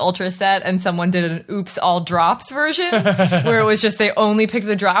DJ's ultra set, and someone did an oops all drops version where it was just they only picked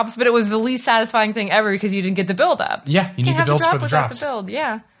the drops, but it was the least satisfying thing ever because you didn't get the build up. Yeah, you need the builds for the drops. The build,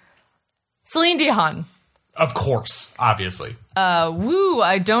 yeah. Celine Dion. Of course, obviously.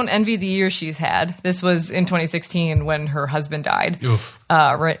 I don't envy the year she's had. This was in 2016 when her husband died. Oof.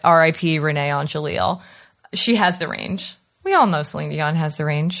 R.I.P. Renee Angelil. She has the range. We all know Celine Dion has the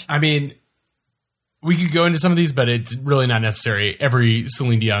range. I mean, we could go into some of these, but it's really not necessary. Every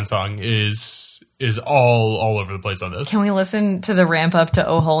Celine Dion song is all over the place on this. Can we listen to the ramp up to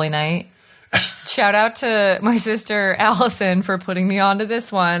Oh Holy Night? Shout out to my sister Allison for putting me onto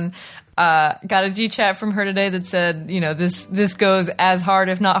this one. Got a G-chat from her today that said, this goes as hard,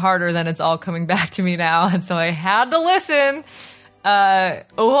 if not harder, than it's all coming back to me now. And so I had to listen. Oh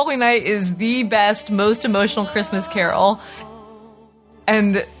Holy Night is the best, most emotional Christmas carol.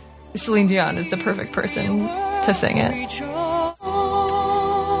 And Celine Dion is the perfect person to sing it.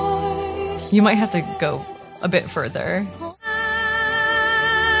 You might have to go a bit further.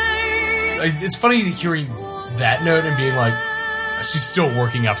 It's funny hearing that note and being like, she's still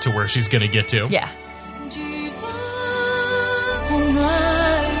working up to where she's going to get to. Yeah.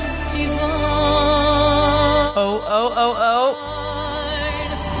 Oh.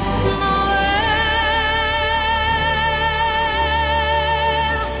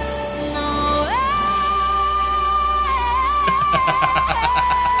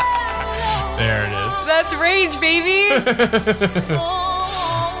 There it is. That's range, baby.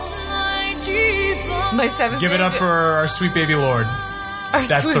 My seventh. Give it up for our sweet baby Lord.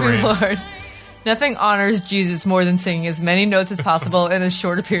 That's sweet the range. Lord. Nothing honors Jesus more than singing as many notes as possible in as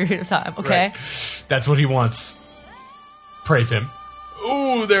short a period of time, okay? Right. That's what he wants. Praise him.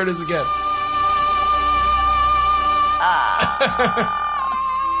 Ooh, there it is again.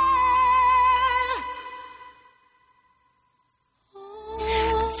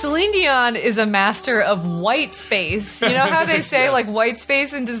 Celine Dion is a master of white space. You know how they say Yes. like white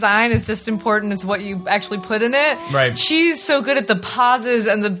space in design is just important as what you actually put in it? Right. She's so good at the pauses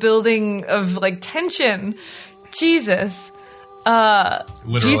and the building of like tension. Jesus.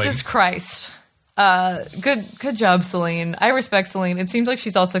 Literally. Jesus Christ. Good job, Celine. I respect Celine. It seems like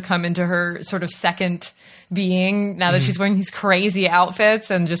she's also come into her sort of second being now that she's wearing these crazy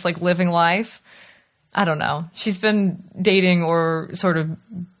outfits and just like living life. I don't know. She's been dating or sort of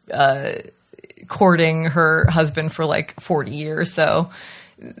courting her husband for like 40 years. So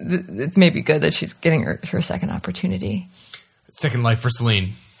it's maybe good that she's getting her second opportunity. Second life for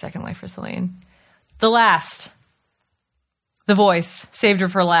Celine. Second life for Celine. The last. The Voice. Saved her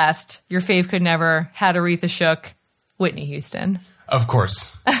for last. Your fave could never. Had Aretha shook. Whitney Houston. Of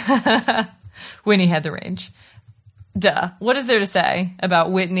course. Whitney had the range. Duh. What is there to say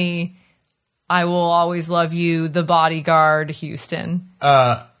about Whitney? I Will Always Love You, The Bodyguard, Houston.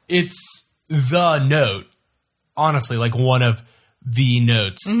 It's the note. Honestly, like one of the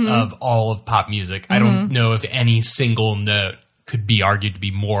notes of all of pop music. I don't know if any single note could be argued to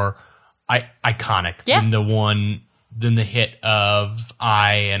be more iconic than the hit of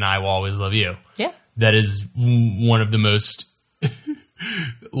I and I Will Always Love You. Yeah. That is one of the most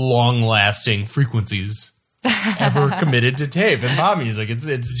long-lasting frequencies ever committed to tape in pop music.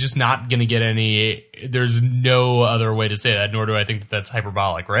 It's just not going to get any. There's no other way to say that, nor do I think that that's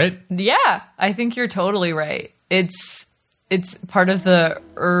hyperbolic, right? Yeah, I think you're totally right. It's part of the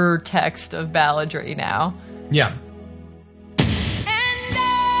text of balladry now. Yeah.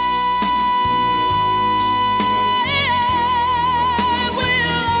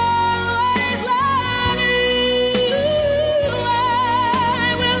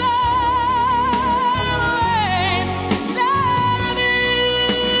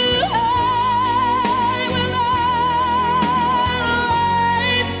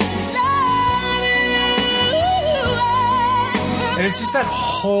 And it's just that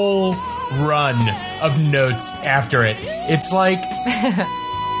whole run of notes after it. It's like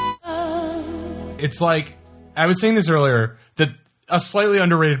I was saying this earlier, that a slightly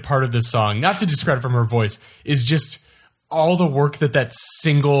underrated part of this song, not to discredit from her voice, is just all the work that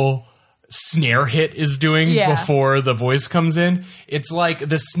single snare hit is doing before the voice comes in. It's like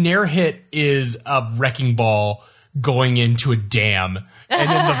the snare hit is a wrecking ball going into a dam, and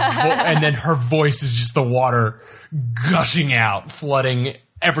then and then her voice is just the water gushing out, flooding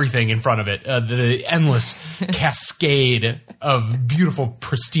everything in front of it. The endless cascade of beautiful,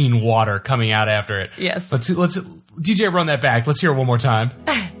 pristine water coming out after it. Yes. Let's DJ run that back. Let's hear it one more time.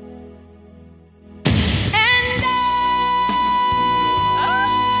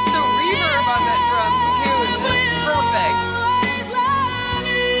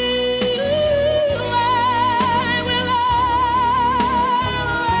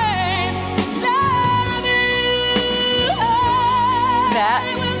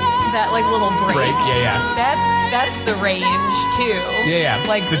 That like little break. Yeah. That's the range too. Yeah.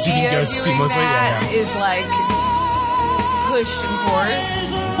 Like that you can go Sia doing seamlessly. that is like push and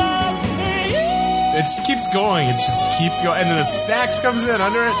force. It just keeps going. It just keeps going, and then the sax comes in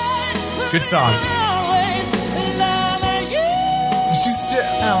under it. Good song.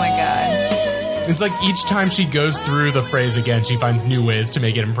 Oh my god. It's like each time she goes through the phrase again, she finds new ways to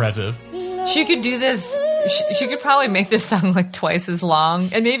make it impressive. She could do this. She could probably make this song like twice as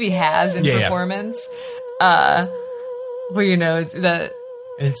long, and maybe has in performance. Where it's that.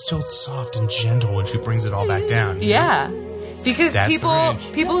 And it's still soft and gentle when she brings it all back down. Yeah, because That's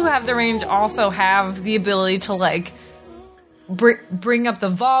people who have the range also have the ability to like bring up the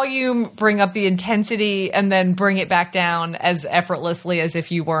volume, bring up the intensity, and then bring it back down as effortlessly as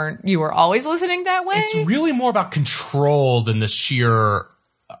if you were always listening that way. It's really more about control than the sheer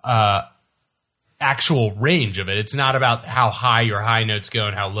actual range of it. It's not about how high your high notes go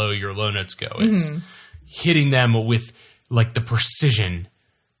and how low your low notes go. It's hitting them with like the precision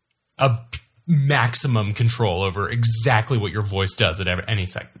of maximum control over exactly what your voice does at any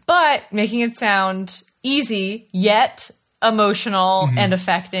second. But making it sound easy, yet emotional and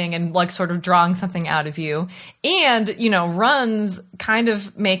affecting, and like sort of drawing something out of you. And, runs kind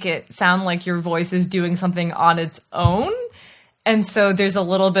of make it sound like your voice is doing something on its own. And so there's a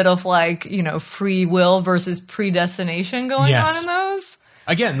little bit of like, free will versus predestination going on in those.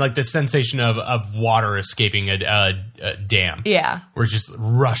 Again, like the sensation of water escaping a dam. Yeah. Where it's just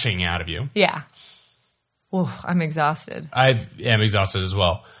rushing out of you. Yeah. Ooh, I'm exhausted. I am exhausted as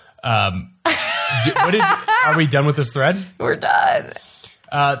well. Are we done with this thread? We're done.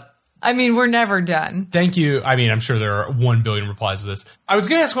 We're never done. Thank you. I'm sure there are 1 billion replies to this. I was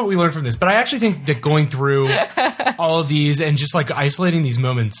going to ask what we learned from this, but I actually think that going through all of these and just like isolating these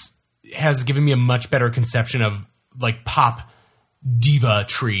moments has given me a much better conception of like pop diva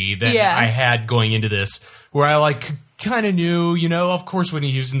tree than I had going into this, where I like kind of knew, of course Whitney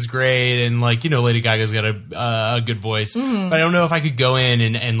Houston's great, and like, Lady Gaga's got a good voice, but I don't know if I could go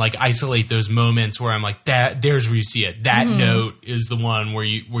in and like isolate those moments where I'm like, there's where you see it. That note is the one where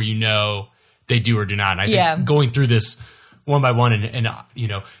you know they do or do not. And I think going through this one by one and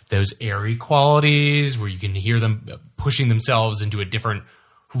those airy qualities where you can hear them pushing themselves into a different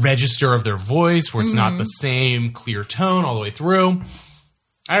register of their voice, where it's not the same clear tone all the way through.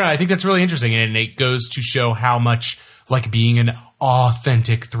 I don't know. I think that's really interesting, and it goes to show how much like being an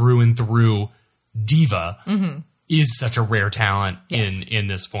authentic through and through diva is such a rare talent in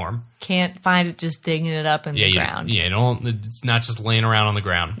this form. Can't find it just digging it up in the ground. It's not just laying around on the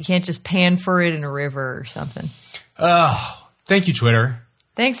ground. You can't just pan for it in a river or something. Oh, thank you, Twitter.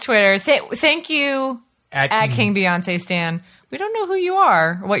 Thanks, Twitter. Thank you, at King Beyonce Stan. We don't know who you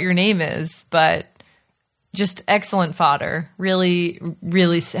are or what your name is, but just excellent fodder. Really,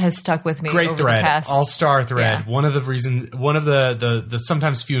 really has stuck with me. Great over thread, the past. all-star thread. Yeah. One of the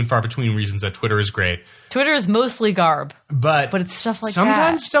sometimes few and far between reasons that Twitter is great. Twitter is mostly garb, But it's stuff like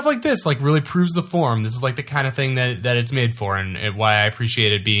sometimes that. stuff like this like really proves the form. This is like the kind of thing that it's made for, and why I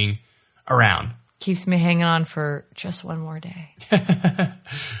appreciate it being around. Keeps me hanging on for just one more day.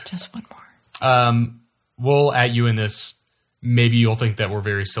 Just one more. We'll at you in this. Maybe you'll think that we're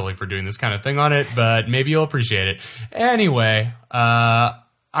very silly for doing this kind of thing on it, but maybe you'll appreciate it. Anyway,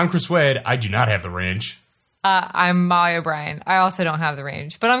 I'm Chris Wade. I do not have the range. I'm Molly O'Brien. I also don't have the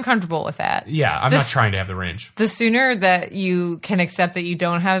range, but I'm comfortable with that. Yeah, I'm not trying to have the range. The sooner that you can accept that you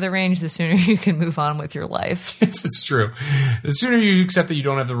don't have the range, the sooner you can move on with your life. Yes, it's true. The sooner you accept that you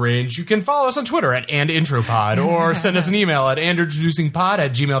don't have the range, you can follow us on Twitter at @AndIntroPod or send us an email at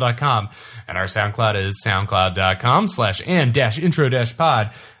andintroducingpod@gmail.com. And our SoundCloud is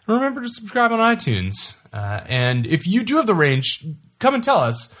soundcloud.com/and-intro-pod. And remember to subscribe on iTunes. And if you do have the range, come and tell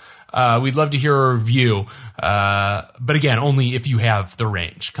us. We'd love to hear a review. But again, only if you have the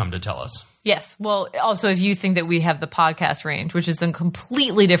range, come to tell us. Yes. Well, also, if you think that we have the podcast range, which is a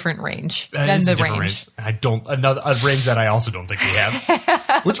completely different range than It's the a different range. I don't a range that I also don't think we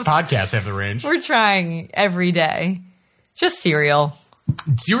have. Which podcasts have the range? We're trying every day. Just Serial.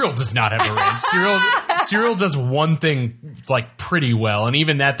 Serial does not have a range. Serial does one thing like pretty well, and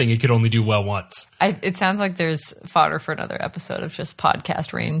even that thing it could only do well once. It sounds like there's fodder for another episode of just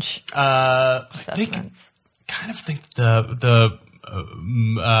podcast range I assessments. kind of think the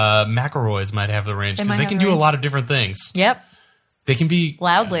McElroys might have the range They because might they have can the do a range. lot of different things. Yep. They can be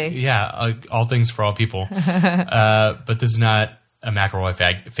Loudly. all things for all people. But this is not a McElroy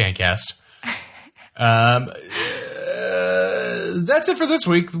fan cast. That's it for this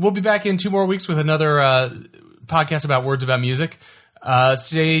week. We'll be back in 2 more weeks with another podcast about words about music.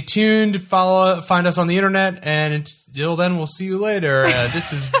 Stay tuned. Find us on the internet, and until then, we'll see you later.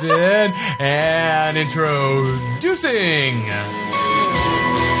 This has been And Introducing.